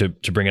interesting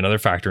to bring another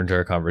factor into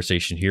our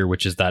conversation here,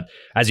 which is that,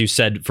 as you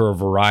said, for a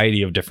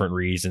variety of different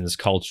reasons,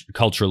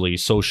 culturally,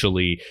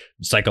 socially,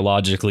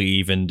 psychologically,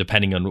 even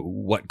depending on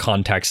what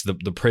context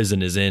the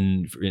prison is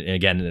in,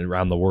 again,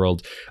 around the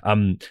world,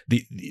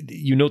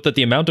 you note that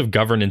the amount of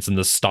governance in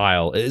the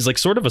style is like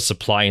sort of a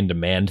supply and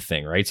demand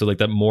thing, right? So like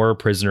that more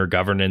prisoner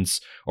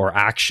governance or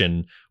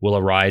action will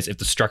arise if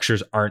the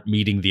structures aren't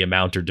meeting the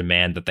amount or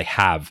demand that they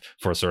have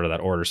for sort of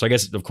that order. So I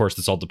guess, of course,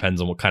 this all depends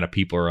on what kind of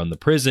people are in the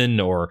prison,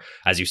 or,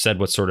 as you said,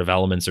 what sort of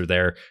elements are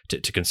there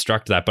to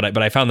construct that. But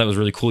I found that was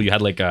really cool. You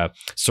had like a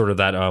sort of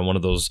that one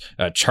of those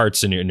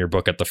charts in your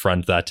book at the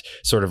front that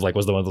sort of like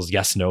was one of those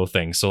yes no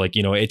things. So like,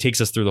 it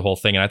takes us through the whole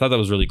thing, and I thought that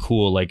was really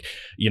cool. Like,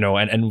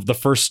 and the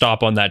first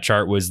stop on that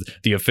chart was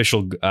the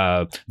official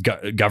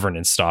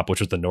governance stop, which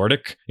was the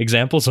Nordic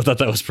example. So I thought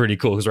that was pretty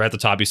cool, because right at the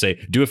top you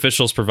say, do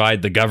officials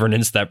provide the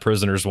governance that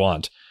prisoners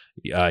want?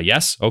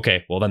 Yes.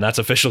 Okay. Well, then that's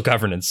official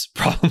governance.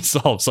 Problem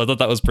solved. So I thought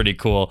that was pretty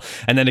cool.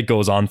 And then it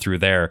goes on through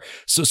there.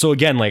 So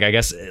again, like, I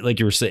guess, like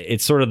you were saying,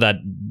 it's sort of that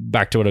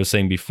back to what I was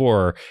saying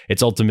before.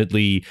 It's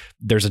ultimately,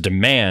 there's a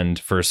demand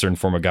for a certain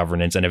form of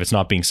governance. And if it's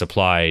not being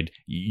supplied,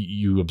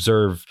 you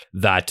observe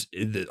that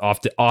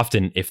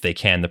often, if they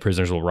can, the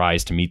prisoners will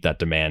rise to meet that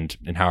demand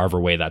in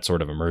however way that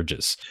sort of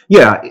emerges.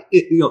 Yeah.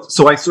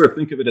 So I sort of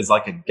think of it as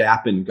like a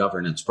gap in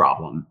governance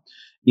problem.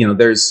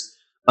 There's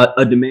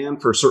a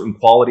demand for a certain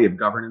quality of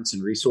governance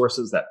and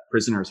resources that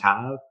prisoners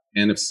have.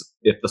 And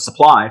if the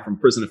supply from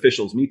prison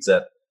officials meets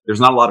it, there's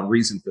not a lot of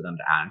reason for them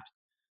to act.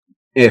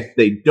 If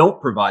they don't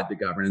provide the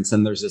governance,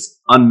 then there's this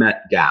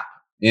unmet gap.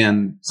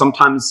 And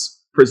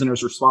sometimes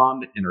prisoners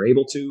respond and are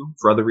able to,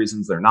 for other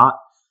reasons they're not.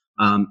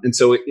 And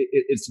so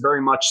it's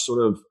very much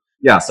sort of,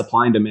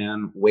 supply and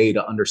demand way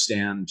to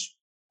understand,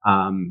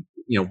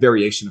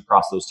 variation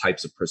across those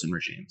types of prison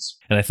regimes.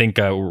 And I think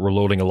we're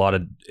loading a lot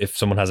of, if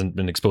someone hasn't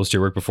been exposed to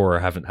your work before or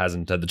hasn't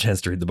had the chance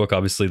to read the book,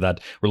 obviously,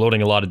 that we're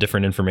loading a lot of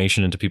different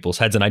information into people's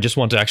heads. And I just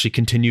want to actually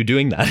continue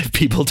doing that if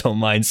people don't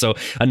mind. So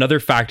another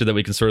factor that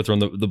we can sort of throw in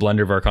the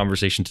blender of our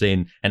conversation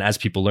today, and as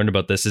people learn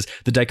about this, is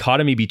the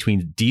dichotomy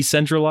between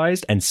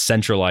decentralized and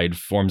centralized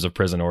forms of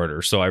prison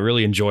order. So I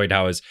really enjoyed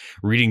how I was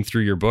reading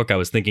through your book. I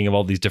was thinking of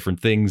all these different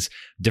things,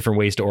 different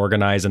ways to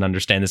organize and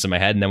understand this in my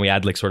head. And then we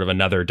add like sort of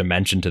another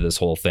dimension to this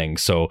whole thing.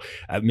 So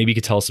maybe you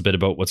could tell us a bit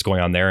about what's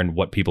going on there and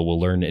what people will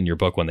learn in your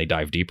book when they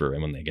dive deeper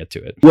and when they get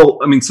to it. Well,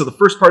 so the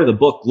first part of the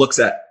book looks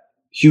at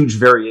huge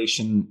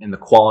variation in the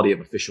quality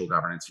of official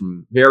governance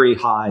from very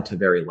high to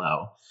very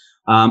low.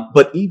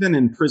 But even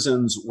in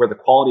prisons where the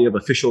quality of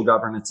official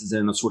governance is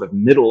in a sort of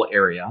middle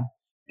area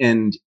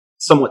and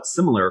somewhat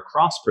similar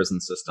across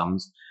prison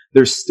systems,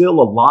 there's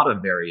still a lot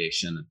of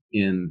variation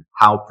in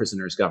how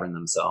prisoners govern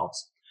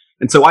themselves.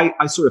 And so I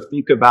sort of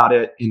think about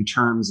it in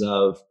terms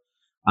of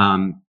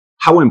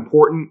how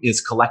important is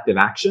collective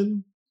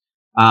action?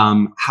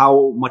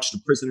 How much do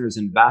prisoners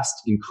invest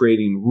in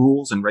creating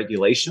rules and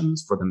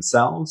regulations for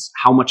themselves?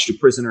 How much do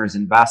prisoners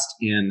invest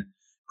in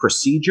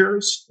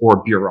procedures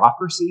or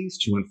bureaucracies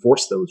to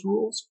enforce those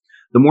rules?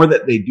 The more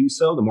that they do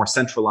so, the more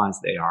centralized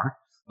they are.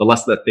 The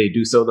less that they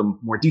do so, the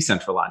more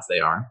decentralized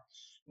they are.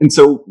 And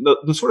so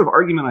the sort of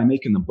argument I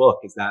make in the book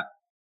is that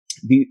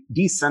the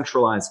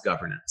decentralized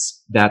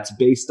governance that's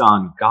based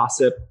on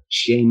gossip,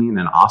 shaming,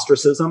 and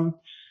ostracism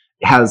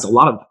has a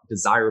lot of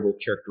desirable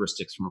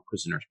characteristics from a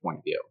prisoner's point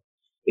of view.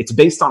 It's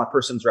based on a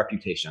person's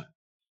reputation.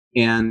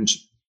 And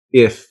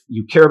if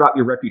you care about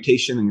your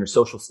reputation and your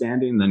social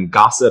standing, then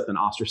gossip and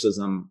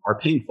ostracism are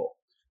painful.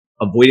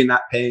 Avoiding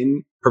that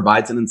pain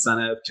provides an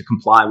incentive to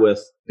comply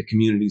with the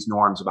community's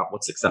norms about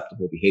what's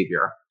acceptable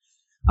behavior.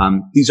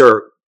 These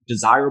are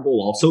desirable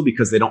also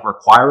because they don't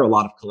require a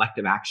lot of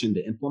collective action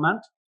to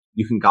implement.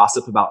 You can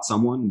gossip about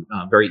someone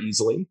very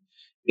easily.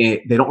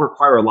 They don't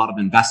require a lot of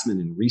investment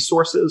in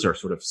resources or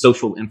sort of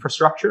social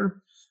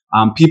infrastructure.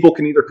 People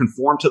can either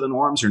conform to the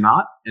norms or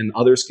not, and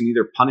others can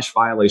either punish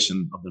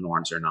violation of the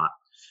norms or not.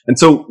 And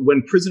so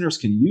when prisoners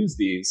can use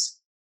these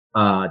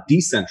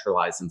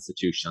decentralized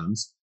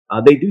institutions,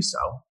 they do so.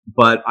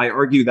 But I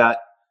argue that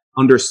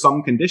under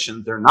some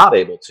conditions, they're not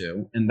able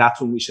to, and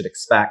that's when we should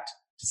expect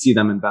to see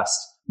them invest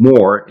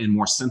more in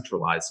more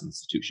centralized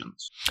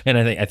institutions. And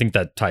I think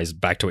that ties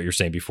back to what you're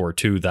saying before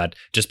too, that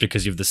just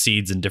because you have the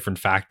seeds and different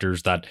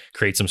factors that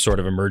create some sort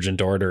of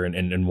emergent order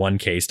in one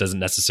case doesn't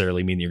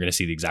necessarily mean you're going to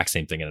see the exact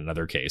same thing in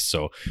another case.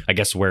 So I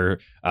guess where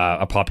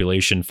a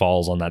population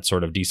falls on that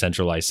sort of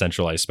decentralized,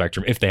 centralized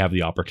spectrum, if they have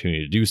the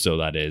opportunity to do so,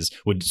 that is,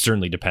 would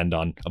certainly depend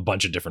on a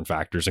bunch of different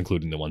factors,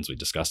 including the ones we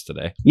discussed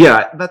today.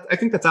 Yeah, I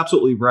think that's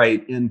absolutely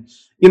right. And,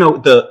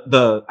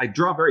 I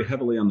draw very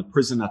heavily on the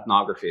prison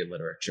ethnography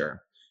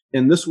literature.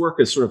 And this work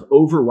is sort of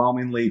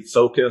overwhelmingly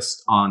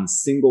focused on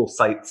single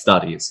site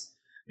studies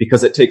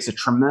because it takes a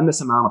tremendous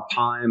amount of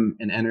time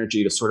and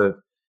energy to sort of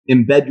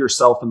embed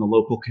yourself in the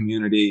local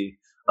community,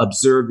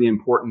 observe the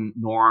important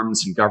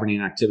norms and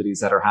governing activities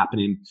that are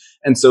happening.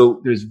 And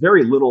so there's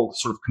very little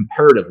sort of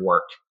comparative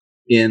work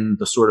in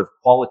the sort of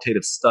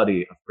qualitative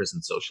study of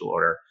prison social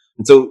order.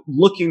 And so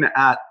looking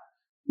at,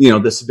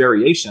 this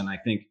variation, I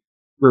think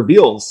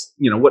reveals,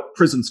 what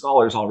prison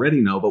scholars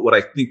already know, but what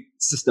I think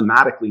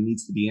systematically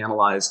needs to be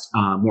analyzed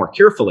more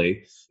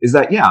carefully is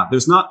that,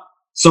 there's not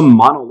some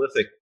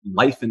monolithic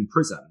life in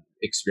prison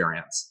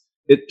experience.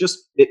 It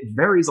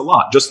varies a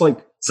lot, just like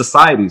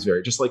societies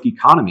vary, just like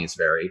economies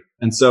vary.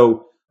 And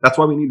so that's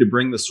why we need to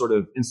bring this sort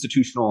of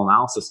institutional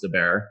analysis to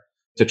bear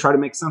to try to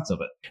make sense of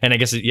it. And I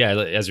guess,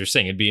 as you're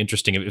saying, it'd be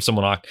interesting if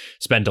someone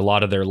spent a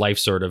lot of their life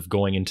sort of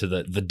going into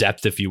the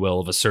depth, if you will,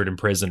 of a certain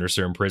prison or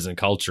certain prison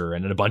culture,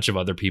 and then a bunch of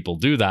other people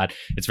do that.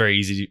 It's very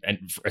easy, and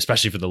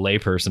especially for the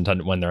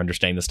layperson when they're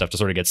understanding this stuff, to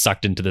sort of get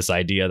sucked into this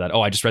idea that,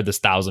 I just read this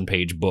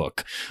 1,000-page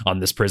book on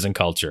this prison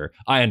culture.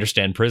 I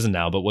understand prison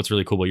now, but what's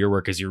really cool about your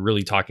work is you're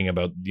really talking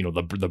about,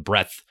 the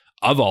breadth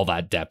of all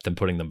that depth and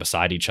putting them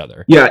beside each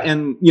other. Yeah.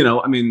 And,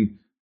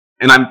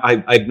 and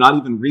I've not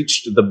even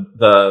reached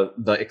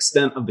the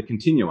extent of the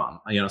continuum.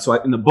 So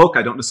in the book,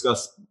 I don't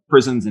discuss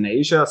prisons in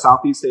Asia,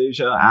 Southeast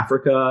Asia,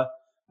 Africa.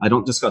 I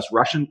don't discuss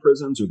Russian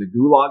prisons or the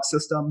Gulag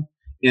system.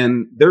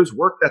 And there's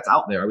work that's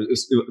out there. It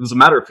was a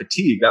matter of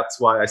fatigue. That's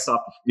why I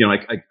stopped.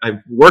 I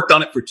worked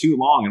on it for too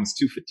long and was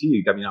too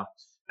fatigued.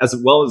 As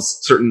well as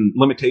certain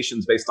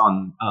limitations based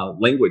on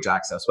language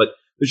access. But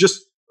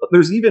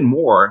there's even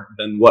more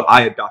than what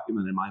I had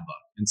documented in my book.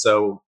 And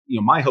so,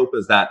 my hope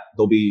is that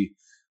there'll be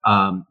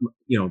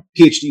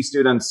PhD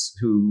students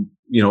who,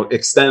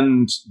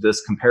 extend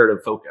this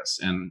comparative focus.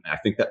 And I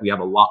think that we have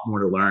a lot more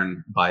to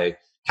learn by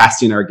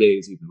casting our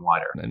gaze even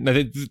wider. And I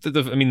think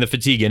the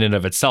fatigue in and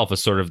of itself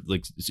is sort of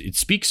like, it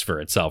speaks for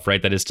itself,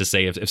 right? That is to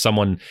say, if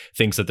someone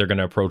thinks that they're going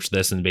to approach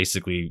this and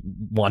basically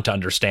want to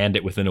understand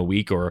it within a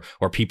week, or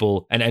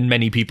people, and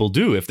many people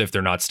do, if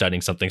they're not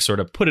studying something,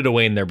 sort of put it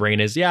away in their brain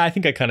as, yeah, I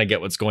think I kind of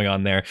get what's going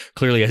on there.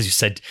 Clearly, as you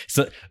said,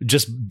 so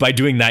just by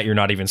doing that, you're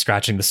not even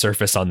scratching the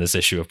surface on this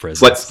issue of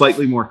prisons. But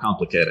slightly more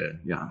complicated,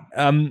 yeah.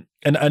 And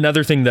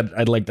another thing that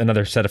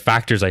another set of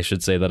factors, I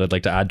should say, that I'd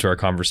like to add to our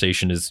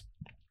conversation is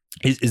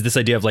this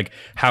idea of like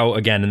how,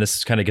 again, and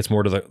this kind of gets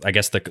more to the, I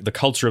guess, the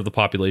culture of the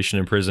population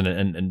in prison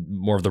and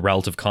more of the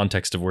relative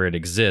context of where it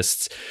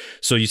exists.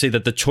 So you say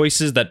that the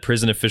choices that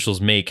prison officials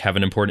make have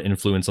an important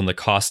influence on the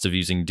cost of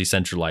using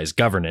decentralized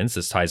governance.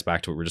 This ties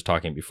back to what we were just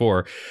talking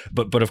before.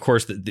 But of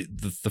course,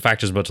 the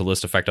factors I'm about to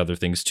list affect other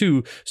things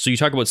too. So you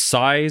talk about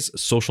size,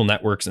 social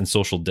networks, and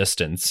social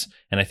distance.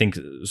 And I think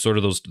sort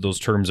of those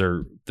terms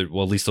are,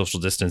 well, at least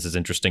social distance is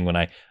interesting. When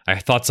I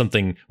thought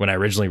something when I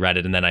originally read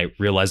it, and then I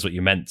realized what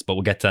you meant, but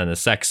we'll get to that in a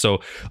sec.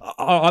 So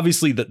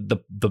obviously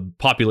the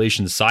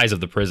population size of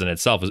the prison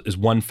itself is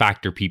one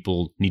factor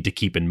people need to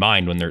keep in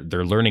mind when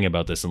they're learning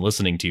about this and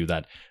listening to you,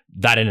 that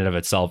in and of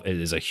itself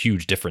is a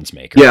huge difference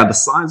maker. Yeah, the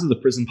size of the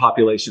prison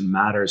population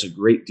matters a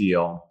great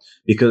deal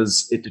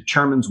because it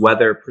determines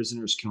whether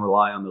prisoners can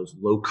rely on those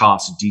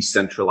low-cost,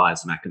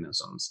 decentralized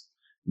mechanisms.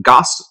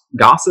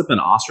 Gossip and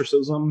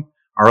ostracism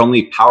are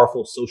only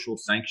powerful social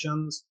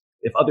sanctions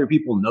if other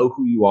people know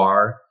who you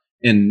are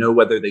and know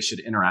whether they should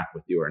interact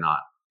with you or not.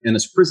 And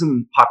as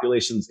prison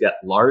populations get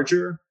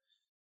larger,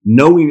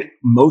 knowing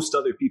most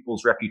other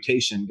people's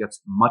reputation gets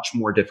much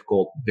more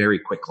difficult very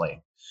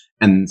quickly.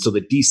 And so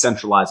the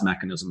decentralized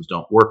mechanisms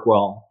don't work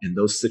well in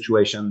those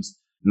situations.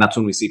 And that's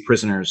when we see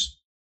prisoners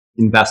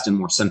invest in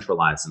more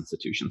centralized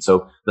institutions.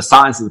 So the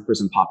size of the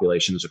prison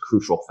population is a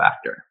crucial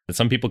factor.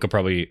 Some people could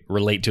probably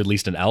relate to at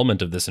least an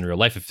element of this in real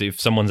life. If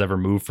someone's ever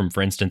moved from,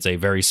 for instance, a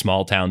very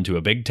small town to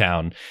a big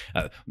town,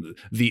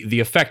 the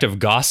effect of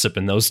gossip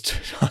in those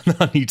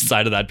on each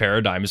side of that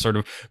paradigm is sort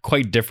of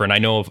quite different. I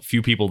know a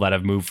few people that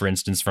have moved, for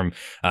instance, from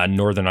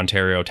northern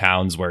Ontario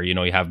towns where,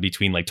 you have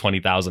between like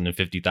 20,000 and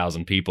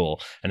 50,000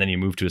 people, and then you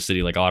move to a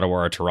city like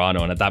Ottawa or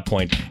Toronto, and at that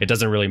point, it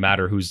doesn't really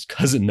matter whose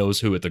cousin knows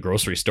who at the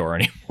grocery store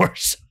anymore.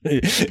 So,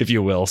 if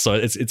you will. So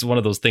it's one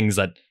of those things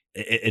that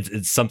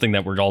it's something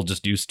that we're all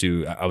just used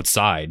to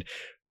outside.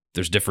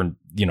 There's different,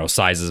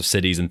 sizes of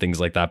cities and things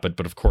like that.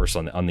 But of course,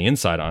 on the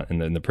inside,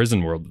 in the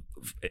prison world,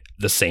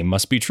 the same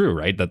must be true,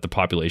 right? That the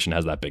population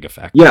has that big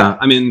effect. Yeah.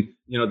 I mean,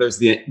 there's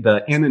the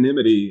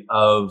anonymity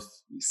of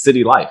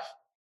city life,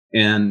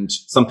 and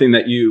something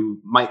that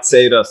you might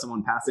say to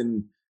someone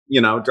passing,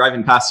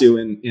 driving past you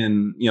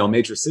in a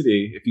major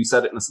city. If you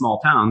said it in a small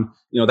town,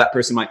 that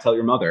person might tell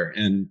your mother,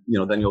 and,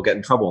 then you'll get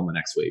in trouble in the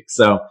next week.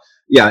 So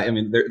yeah, I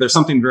mean, there's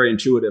something very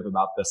intuitive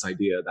about this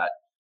idea that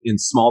in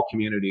small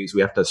communities,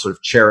 we have to sort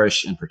of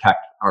cherish and protect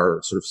our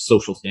sort of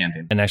social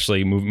standing. And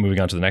actually, moving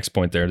on to the next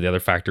point there, the other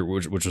factor,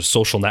 which was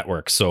social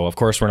networks. So, of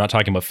course, we're not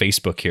talking about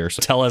Facebook here.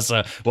 So tell us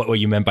what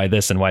you meant by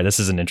this and why this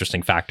is an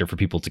interesting factor for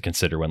people to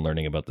consider when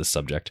learning about this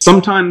subject.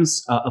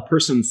 Sometimes a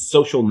person's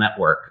social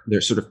network,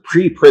 their sort of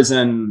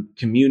pre-prison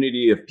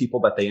community of people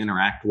that they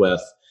interact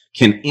with,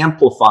 can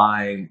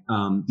amplify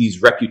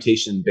these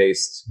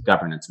reputation-based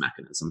governance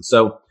mechanisms.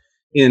 So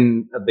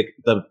in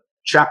the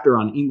chapter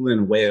on England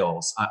and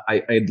Wales,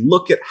 I'd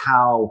look at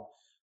how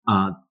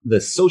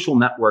the social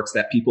networks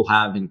that people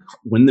have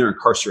when they're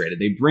incarcerated,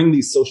 they bring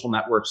these social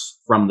networks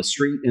from the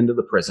street into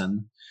the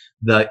prison.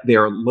 They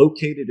are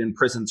located in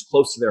prisons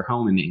close to their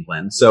home in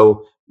England.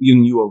 So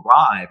when you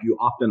arrive, you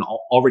often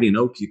already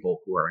know people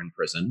who are in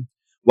prison.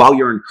 While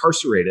you're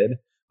incarcerated,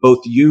 both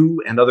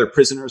you and other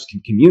prisoners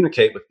can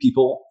communicate with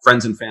people,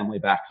 friends and family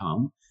back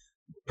home,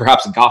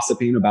 perhaps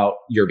gossiping about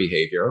your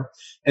behavior.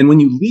 And when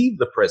you leave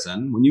the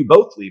prison, when you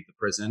both leave the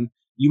prison,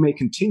 you may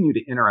continue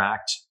to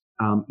interact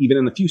even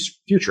in the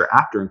future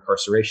after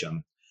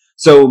incarceration.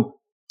 So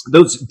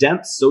those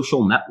dense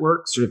social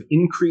networks sort of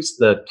increase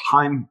the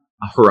time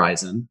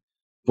horizon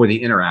for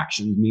the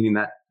interaction, meaning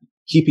that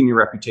keeping your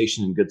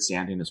reputation in good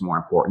standing is more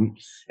important.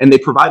 And they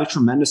provide a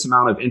tremendous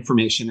amount of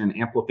information and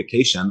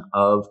amplification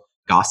of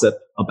gossip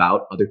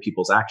about other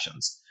people's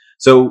actions.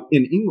 So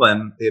in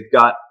England, they've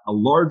got a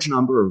large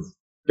number of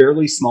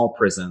fairly small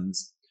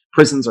prisons.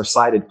 Prisons are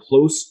sited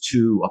close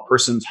to a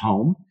person's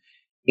home.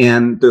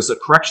 And there's a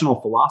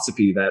correctional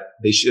philosophy that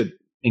they should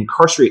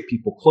incarcerate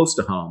people close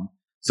to home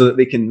so that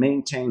they can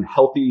maintain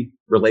healthy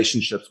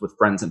relationships with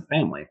friends and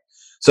family.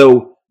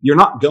 So you're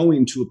not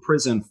going to a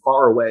prison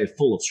far away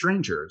full of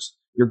strangers.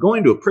 You're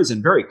going to a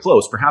prison very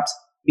close, perhaps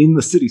in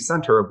the city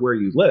center of where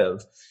you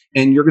live.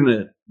 And you're going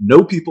to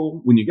know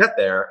people when you get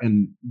there,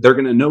 and they're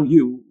going to know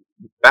you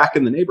back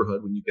in the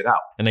neighborhood when you get out.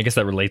 And I guess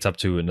that relates up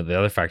to the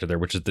other factor there,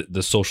 which is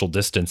the social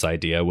distance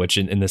idea, which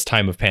in this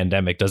time of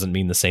pandemic doesn't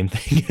mean the same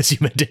thing as you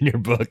meant in your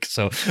book.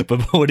 So,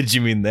 but what did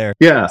you mean there?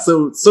 Yeah,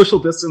 so social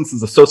distance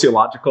is a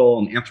sociological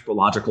and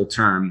anthropological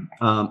term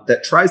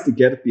that tries to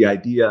get at the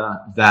idea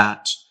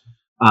that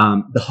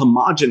the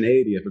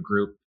homogeneity of a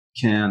group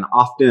can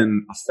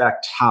often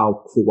affect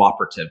how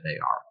cooperative they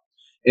are.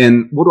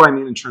 And what do I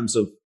mean in terms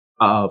of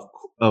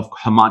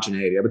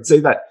homogeneity? I would say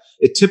that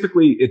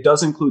it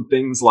does include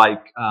things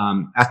like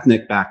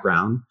ethnic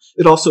background.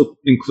 It also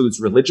includes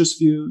religious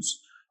views,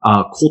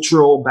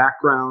 cultural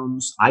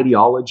backgrounds,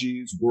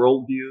 ideologies,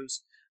 worldviews,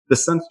 the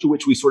sense to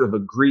which we sort of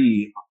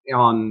agree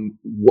on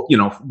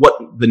what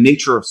the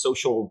nature of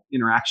social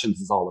interactions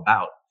is all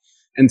about.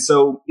 And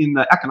so in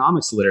the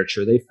economics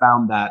literature, they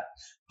found that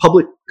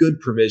public good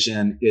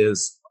provision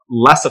is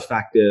less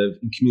effective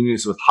in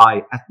communities with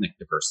high ethnic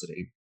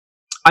diversity.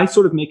 I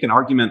sort of make an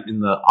argument in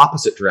the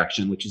opposite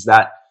direction, which is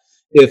that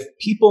if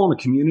people in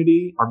a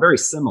community are very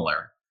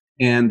similar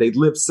and they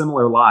live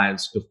similar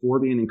lives before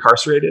being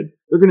incarcerated,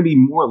 they're going to be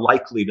more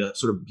likely to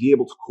sort of be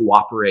able to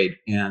cooperate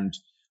and,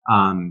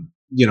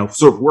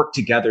 sort of work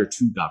together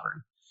to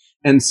govern.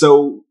 And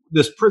so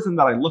this prison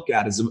that I look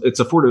at it's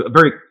a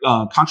very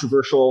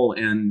controversial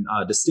and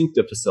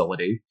distinctive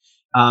facility.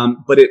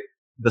 But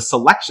the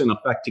selection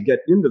effect to get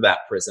into that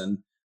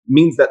prison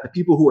means that the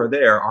people who are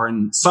there are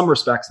in some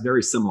respects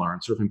very similar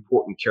and sort of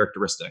important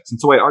characteristics. And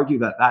so I argue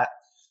that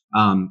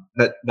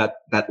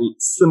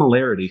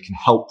similarity can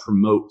help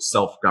promote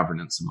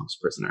self-governance amongst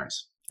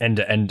prisoners.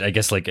 And I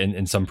guess like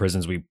in some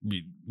prisons, we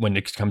when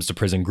it comes to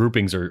prison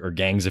groupings or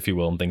gangs, if you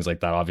will, and things like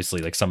that,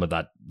 obviously like some of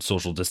that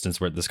social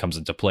distance where this comes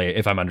into play,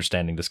 if I'm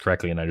understanding this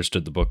correctly and I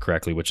understood the book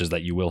correctly, which is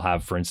that you will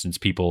have, for instance,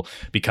 people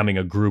becoming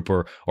a group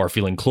or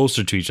feeling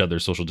closer to each other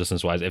social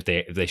distance wise if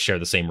they share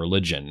the same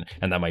religion,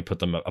 and that might put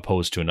them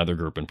opposed to another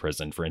group in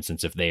prison. For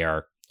instance, if they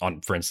are on,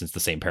 for instance, the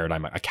same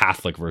paradigm, a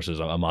Catholic versus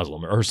a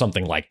Muslim or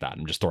something like that.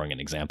 I'm just throwing an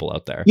example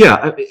out there. Yeah,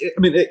 I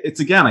mean, it's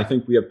again, I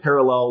think we have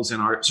parallels in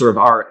our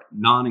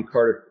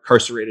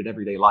non-incarcerated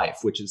everyday life,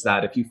 which is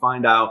that if you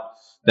find out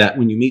that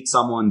when you meet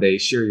someone, they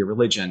share your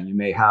religion, you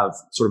may have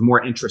sort of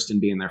more interest in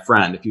being their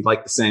friend. If you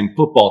like the same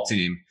football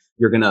team,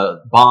 you're going to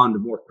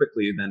bond more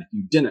quickly than if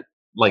you didn't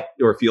like,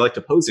 or if you liked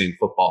opposing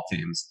football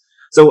teams.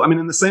 So, I mean,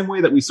 in the same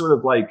way that we sort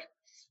of like,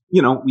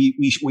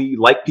 we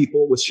like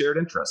people with shared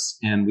interests,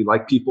 and we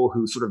like people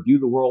who sort of view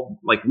the world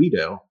like we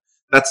do.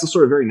 That's the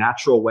sort of very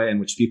natural way in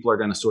which people are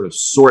going to sort of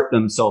sort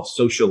themselves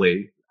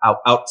socially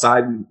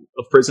outside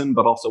of prison,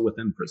 but also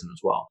within prison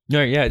as well.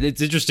 Yeah, it's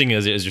interesting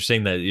as you're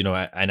saying that,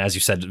 and as you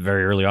said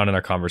very early on in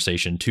our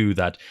conversation too,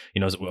 that,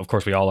 of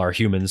course we all are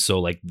humans, so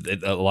like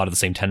a lot of the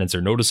same tenets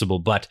are noticeable,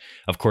 but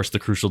of course the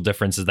crucial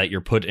difference is that you're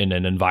put in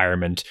an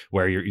environment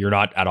where you're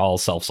not at all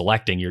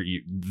self-selecting.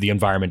 The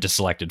environment is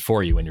selected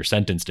for you and you're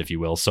sentenced, if you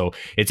will. So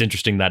it's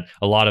interesting that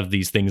a lot of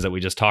these things that we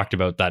just talked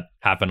about that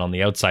happen on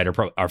the outside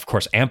are of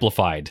course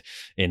amplified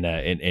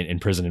in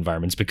prison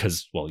environments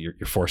because, well, you're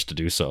forced to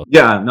do so.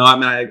 Yeah, no, I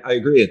mean, I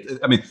agree.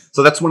 I mean,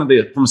 so that's from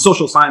a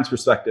social science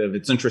perspective,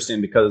 it's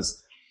interesting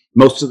because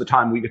most of the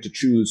time we get to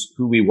choose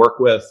who we work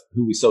with,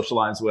 who we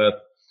socialize with,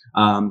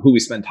 who we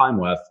spend time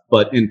with.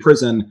 But in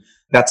prison,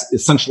 that's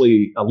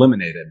essentially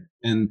eliminated.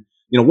 And,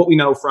 what we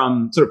know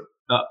from sort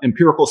of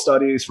empirical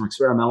studies, from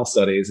experimental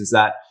studies, is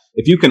that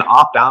if you can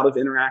opt out of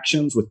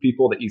interactions with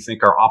people that you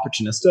think are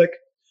opportunistic,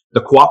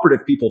 the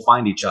cooperative people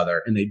find each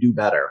other and they do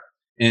better.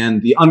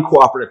 And the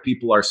uncooperative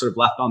people are sort of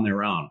left on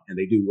their own and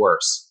they do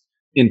worse.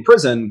 In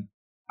prison,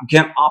 you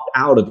can't opt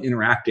out of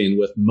interacting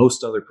with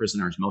most other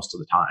prisoners most of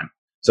the time.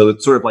 So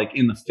it's sort of like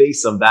in the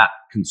face of that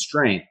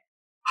constraint,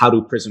 how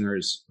do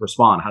prisoners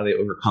respond? How do they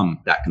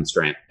overcome that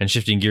constraint? And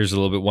shifting gears a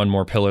little bit, one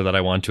more pillar that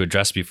I want to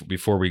address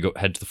before we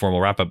head to the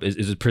formal wrap up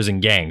is prison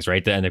gangs,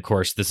 right? And of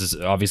course, this is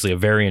obviously a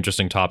very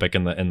interesting topic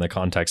in the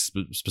context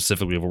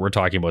specifically of what we're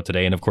talking about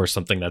today. And of course,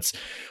 something that's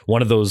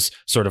one of those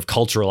sort of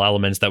cultural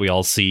elements that we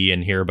all see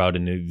and hear about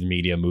in the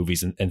media,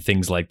 movies, and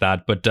things like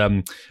that. But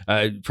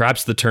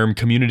perhaps the term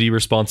community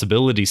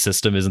responsibility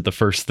system isn't the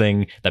first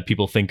thing that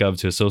people think of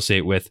to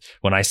associate with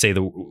when I say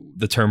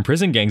the term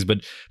prison gangs.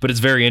 But it's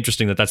very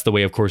interesting that that's the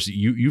way, of course,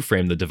 you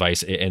frame the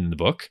device in the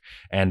book,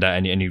 and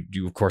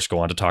you of course go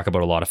on to talk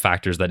about a lot of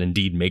factors that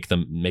indeed make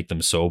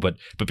them so. But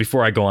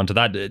before I go on to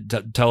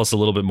that, tell us a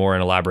little bit more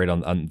and elaborate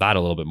on that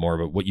a little bit more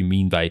about what you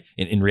mean by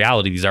in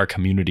reality these are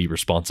community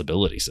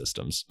responsibility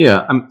systems.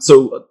 Yeah,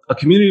 so a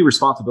community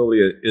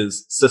responsibility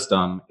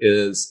system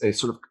is a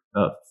sort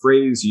of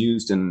phrase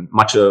used in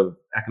much of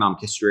economic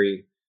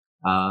history,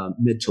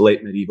 mid to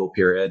late medieval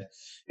period.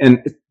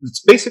 And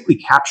it's basically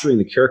capturing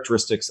the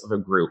characteristics of a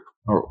group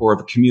or of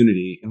a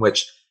community in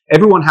which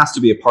everyone has to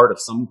be a part of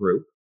some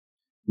group.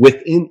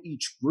 Within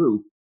each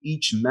group,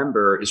 each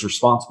member is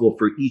responsible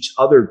for each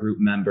other group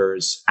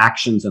member's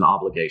actions and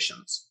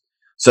obligations.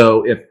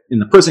 So if in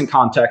the prison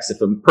context, if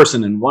a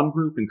person in one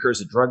group incurs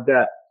a drug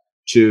debt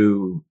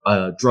to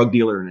a drug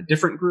dealer in a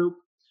different group,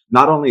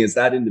 not only is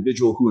that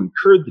individual who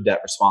incurred the debt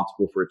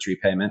responsible for its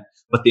repayment,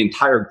 but the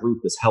entire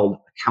group is held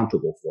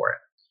accountable for it.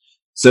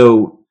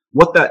 So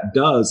what that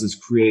does is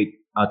create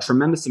a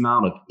tremendous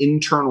amount of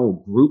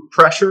internal group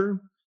pressure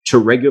to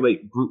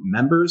regulate group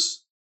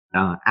members'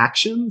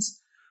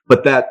 actions,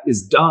 but that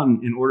is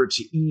done in order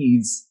to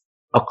ease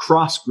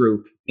across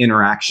group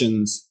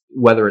interactions,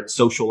 whether it's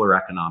social or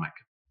economic.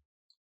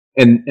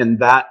 And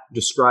that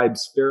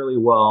describes fairly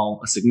well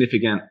a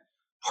significant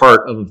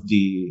part of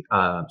the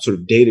sort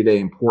of day-to-day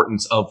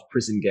importance of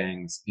prison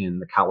gangs in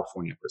the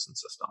California prison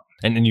system.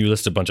 And you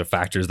list a bunch of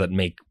factors that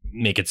make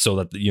it so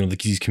that,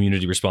 these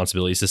community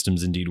responsibility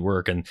systems indeed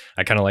work. And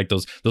I kind of like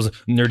those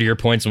nerdier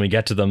points when we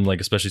get to them, like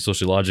especially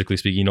sociologically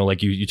speaking.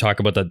 Like you talk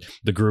about that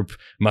the group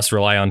must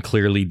rely on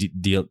clearly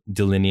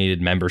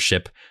delineated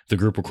membership. The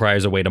group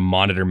requires a way to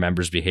monitor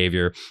members'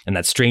 behavior, and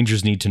that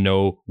strangers need to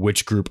know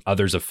which group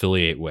others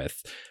affiliate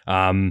with.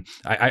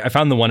 I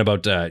found the one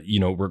about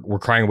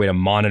requiring a way to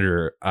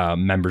monitor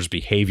members'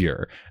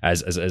 behavior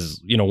as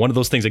one of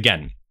those things,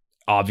 again,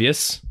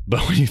 obvious, but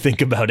when you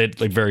think about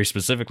it, like very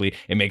specifically,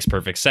 it makes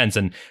perfect sense.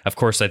 And of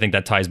course, I think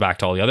that ties back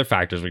to all the other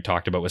factors we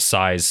talked about with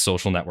size,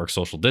 social network,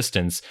 social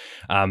distance.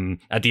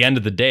 At the end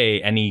of the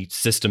day, any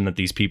system that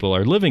these people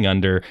are living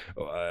under,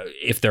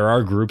 if there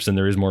are groups and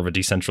there is more of a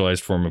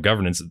decentralized form of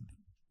governance,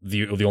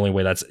 the only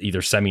way that's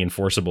either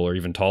semi-enforceable or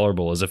even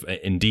tolerable is if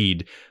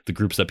indeed the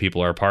groups that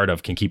people are a part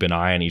of can keep an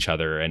eye on each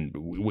other and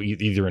we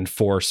either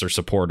enforce or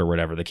support or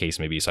whatever the case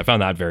may be. So I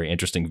found that very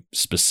interesting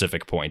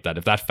specific point, that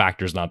if that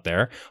factor's not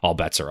there, all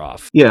bets are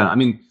off. Yeah, I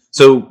mean,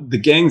 so the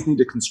gangs need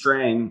to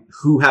constrain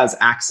who has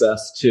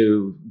access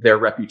to their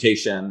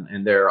reputation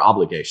and their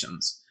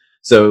obligations.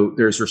 So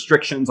there's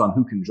restrictions on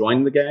who can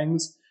join the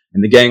gangs,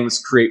 and the gangs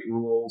create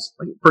rules.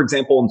 Like, for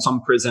example, in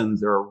some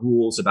prisons, there are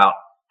rules about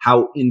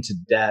how into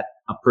debt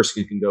a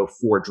person can go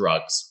for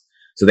drugs.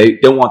 So they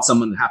don't want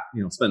someone to have,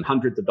 spend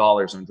hundreds of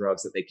dollars on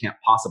drugs that they can't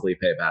possibly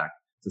pay back.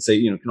 So say,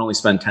 can only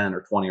spend 10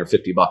 or 20 or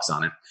 50 bucks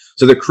on it.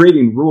 So they're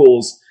creating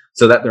rules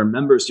so that their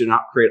members do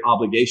not create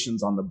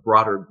obligations on the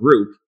broader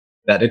group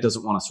that it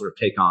doesn't want to sort of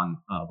take on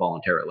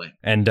voluntarily.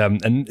 And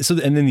then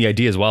the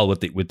idea as well with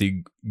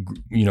the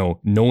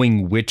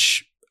knowing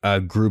which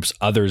groups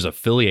others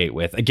affiliate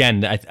with.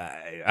 Again,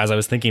 as I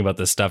was thinking about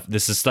this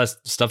is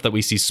stuff that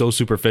we see so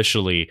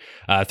superficially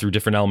through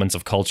different elements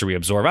of culture we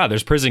absorb.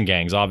 There's prison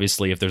gangs.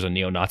 Obviously, if there's a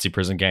neo-Nazi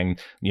prison gang,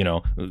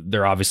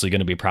 they're obviously going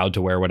to be proud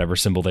to wear whatever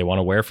symbol they want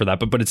to wear for that.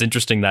 But it's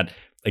interesting that,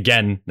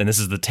 again, and this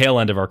is the tail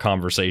end of our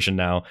conversation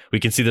now, we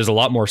can see there's a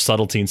lot more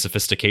subtlety and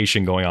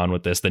sophistication going on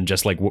with this than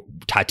just like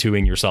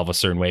tattooing yourself a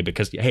certain way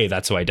because, hey,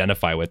 that's who I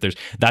identify with.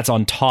 That's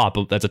on top.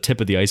 That's a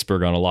tip of the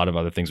iceberg on a lot of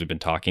other things we've been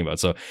talking about.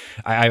 So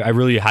I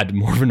really had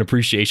more of an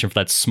appreciation for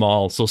that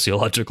small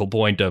sociological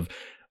point of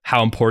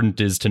how important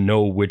it is to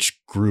know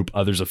which group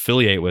others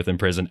affiliate with in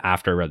prison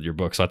after I read your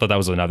book. So I thought that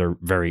was another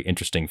very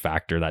interesting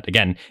factor that,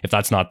 again, if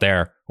that's not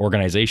there,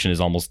 organization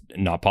is almost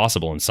not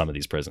possible in some of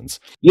these prisons.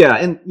 Yeah.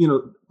 And,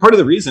 part of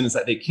the reason is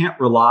that they can't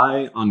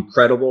rely on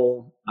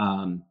credible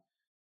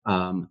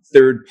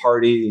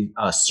third-party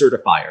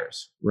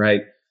certifiers,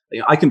 right?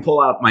 I can pull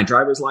out my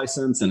driver's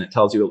license and it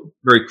tells you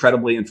very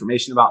credibly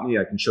information about me.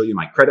 I can show you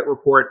my credit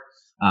report.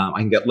 I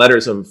can get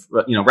letters of,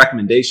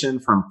 recommendation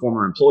from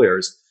former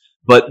employers.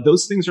 But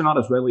those things are not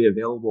as readily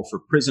available for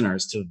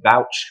prisoners to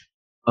vouch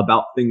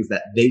about things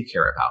that they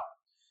care about,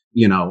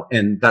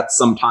 and that's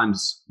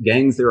sometimes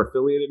gangs they're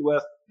affiliated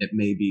with. It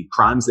may be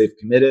crimes they've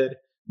committed,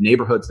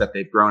 neighborhoods that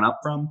they've grown up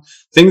from,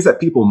 things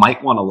that people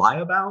might want to lie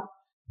about.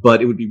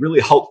 But it would be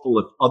really helpful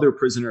if other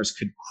prisoners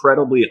could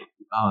credibly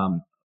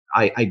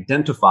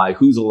identify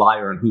who's a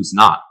liar and who's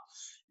not.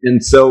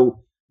 And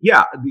so,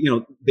 yeah,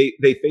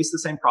 they face the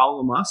same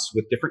problem as us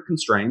with different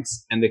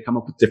constraints, and they come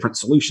up with different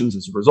solutions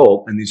as a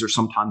result. And these are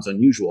sometimes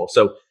unusual.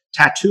 So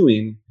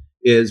tattooing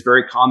is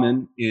very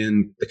common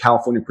in the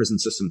California prison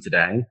system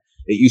today.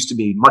 It used to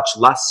be much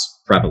less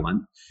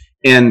prevalent.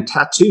 And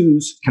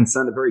tattoos can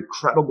send a very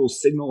credible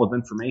signal of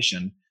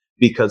information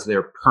because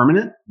they're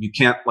permanent. You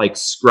can't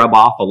scrub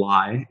off a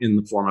lie in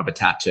the form of a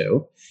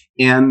tattoo.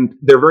 And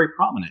they're very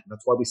prominent.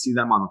 That's why we see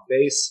them on the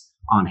face,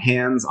 on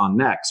hands, on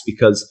necks,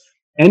 because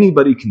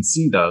anybody can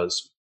see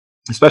those,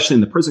 especially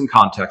in the prison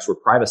context where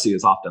privacy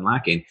is often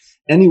lacking.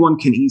 Anyone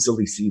can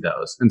easily see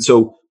those. And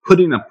so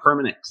putting a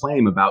permanent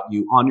claim about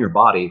you on your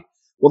body,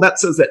 well, that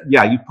says that,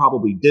 yeah, you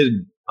probably did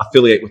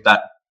affiliate with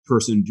that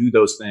person, do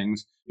those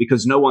things,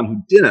 because no one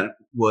who didn't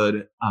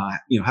would,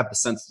 have the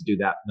sense to do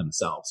that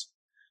themselves.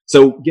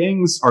 So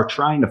gangs are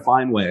trying to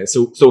find ways.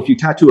 So if you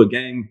tattoo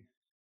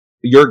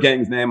your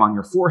gang's name on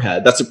your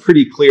forehead, that's a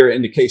pretty clear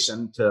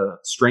indication to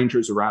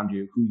strangers around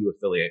you who you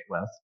affiliate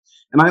with.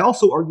 And I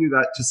also argue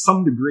that to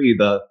some degree,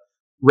 the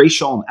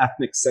racial and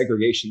ethnic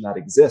segregation that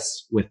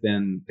exists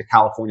within the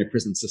California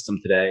prison system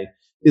today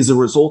is a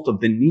result of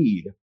the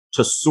need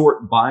to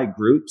sort by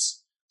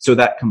groups so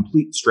that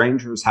complete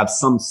strangers have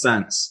some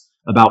sense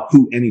about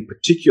who any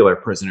particular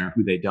prisoner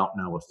who they don't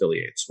know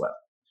affiliates with.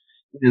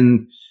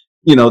 And,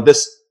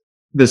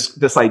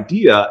 this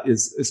idea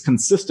is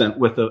consistent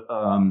with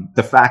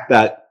the fact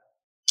that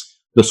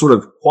the sort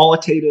of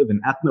qualitative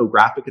and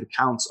ethnographic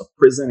accounts of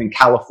prison in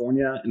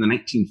California in the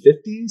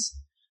 1950s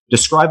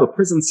describe a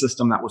prison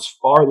system that was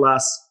far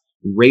less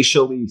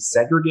racially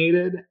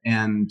segregated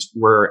and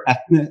where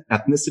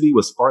ethnicity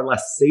was far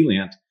less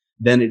salient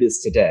than it is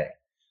today.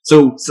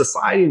 So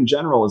society in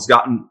general has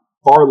gotten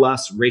far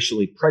less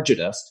racially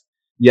prejudiced,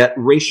 yet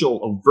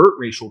overt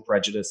racial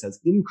prejudice has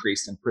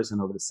increased in prison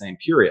over the same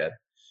period.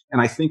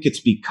 And I think it's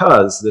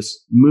because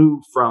this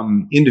move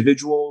from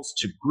individuals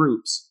to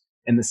groups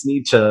and this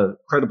need to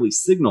credibly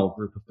signal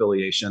group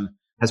affiliation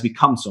has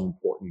become so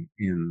important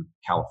in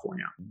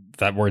California.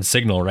 That word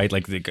signal, right?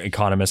 Like the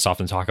economists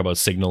often talk about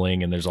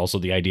signaling, and there's also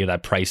the idea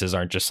that prices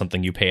aren't just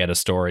something you pay at a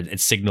store.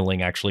 It's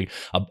signaling actually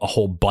a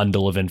whole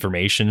bundle of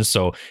information.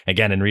 So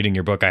again, in reading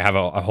your book, I have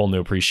a whole new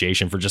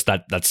appreciation for just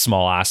that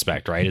small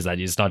aspect, right? Is that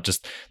it's not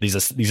just these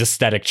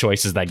aesthetic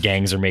choices that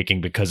gangs are making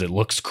because it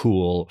looks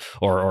cool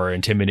or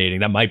intimidating.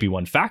 That might be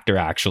one factor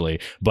actually,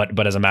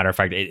 but as a matter of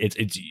fact,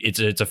 it's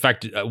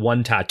effect.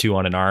 One tattoo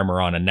on an arm or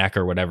on a neck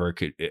or whatever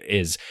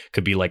it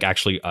could be like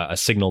actually a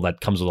signal that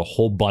comes with a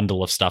whole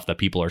bundle of stuff that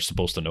people are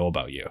supposed to know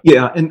about you.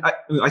 Yeah, and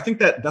I think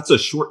that's a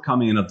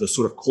shortcoming of the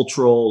sort of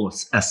cultural,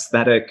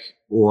 aesthetic,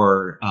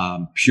 or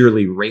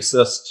purely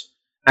racist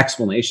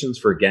explanations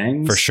for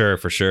gangs. For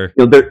sure.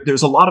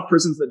 There's a lot of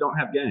prisons that don't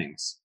have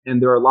gangs,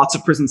 and there are lots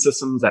of prison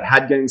systems that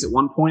had gangs at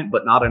one point,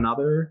 but not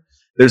another.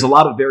 There's a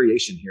lot of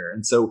variation here,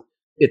 and so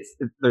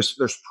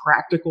there's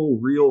practical,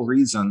 real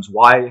reasons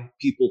why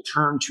people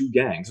turn to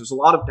gangs. There's a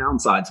lot of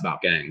downsides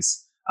about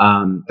gangs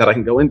that I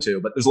can go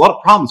into, but there's a lot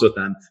of problems with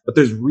them, but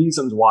there's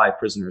reasons why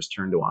prisoners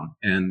turn to them.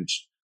 And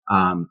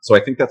so I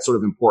think that's sort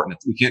of important.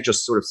 We can't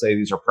just sort of say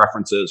these are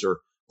preferences or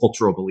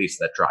cultural beliefs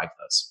that drive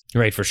this.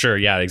 Right, for sure.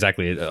 Yeah,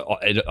 exactly.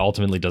 It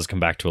ultimately does come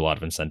back to a lot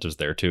of incentives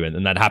there too.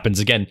 And that happens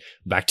again,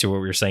 back to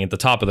what we were saying at the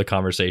top of the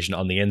conversation,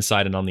 on the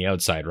inside and on the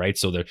outside, right?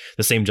 So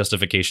the same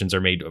justifications are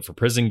made for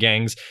prison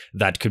gangs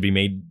that could be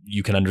made.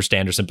 You can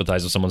understand or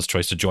sympathize with someone's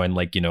choice to join,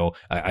 like,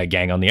 a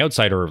gang on the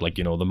outside, or like,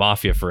 the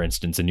mafia, for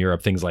instance, in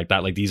Europe, things like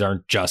that. Like, these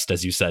aren't just,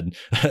 as you said,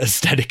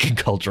 aesthetic and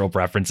cultural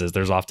preferences.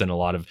 There's often a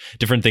lot of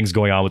different things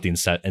going on with the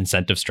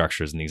incentive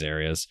structures in these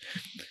areas.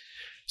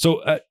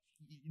 So,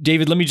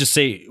 David, let me just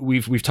say,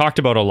 we've talked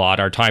about a lot.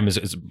 Our time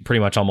is pretty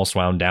much almost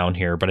wound down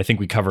here, but I think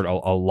we covered a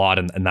lot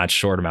in that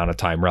short amount of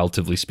time,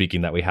 relatively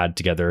speaking, that we had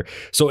together.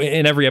 So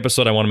in every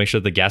episode, I want to make sure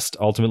the guest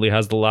ultimately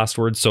has the last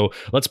word. So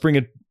let's bring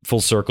it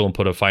full circle and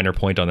put a finer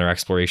point on their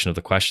exploration of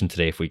the question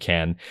today, if we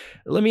can.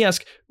 Let me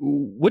ask,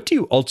 what do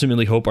you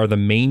ultimately hope are the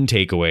main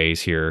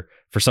takeaways here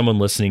for someone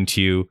listening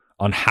to you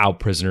on how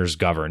prisoners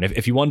govern?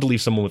 If you wanted to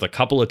leave someone with a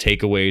couple of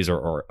takeaways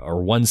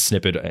or one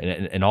snippet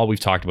and all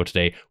we've talked about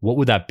today, what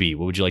would that be?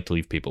 What would you like to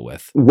leave people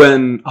with?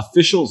 When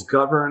officials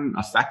govern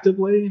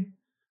effectively,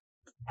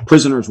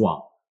 prisoners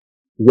won't.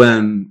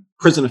 When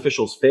prison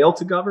officials fail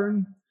to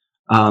govern,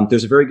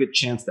 there's a very good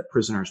chance that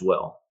prisoners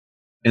will.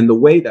 And the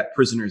way that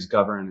prisoners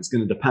govern is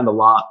going to depend a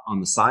lot on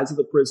the size of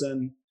the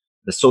prison,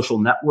 the social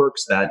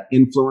networks that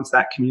influence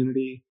that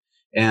community,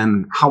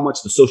 and how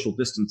much the social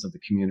distance of the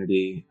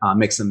community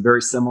makes them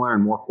very similar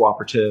and more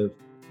cooperative,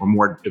 or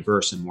more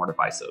diverse and more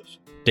divisive.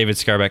 David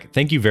Skarbek,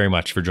 thank you very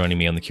much for joining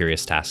me on The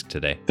Curious Task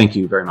today. Thank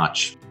you very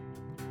much.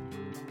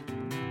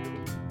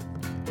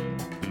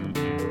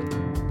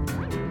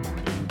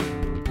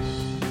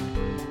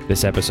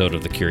 This episode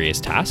of The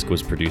Curious Task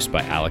was produced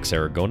by Alex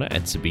Aragona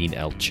and Sabine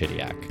L.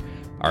 Chidiak.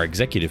 Our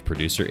executive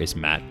producer is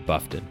Matt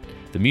Buffton.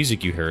 The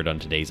music you heard on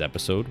today's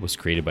episode was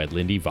created by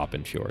Lindy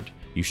Voppenfjord.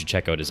 You should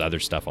check out his other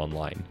stuff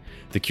online.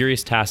 The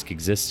Curious Task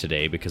exists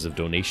today because of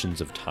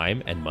donations of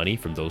time and money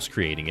from those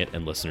creating it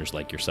and listeners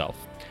like yourself.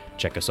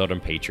 Check us out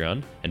on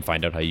Patreon and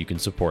find out how you can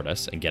support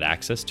us and get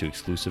access to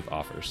exclusive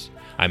offers.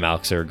 I'm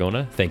Alex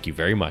Aragona. Thank you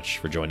very much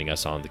for joining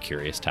us on The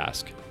Curious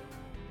Task.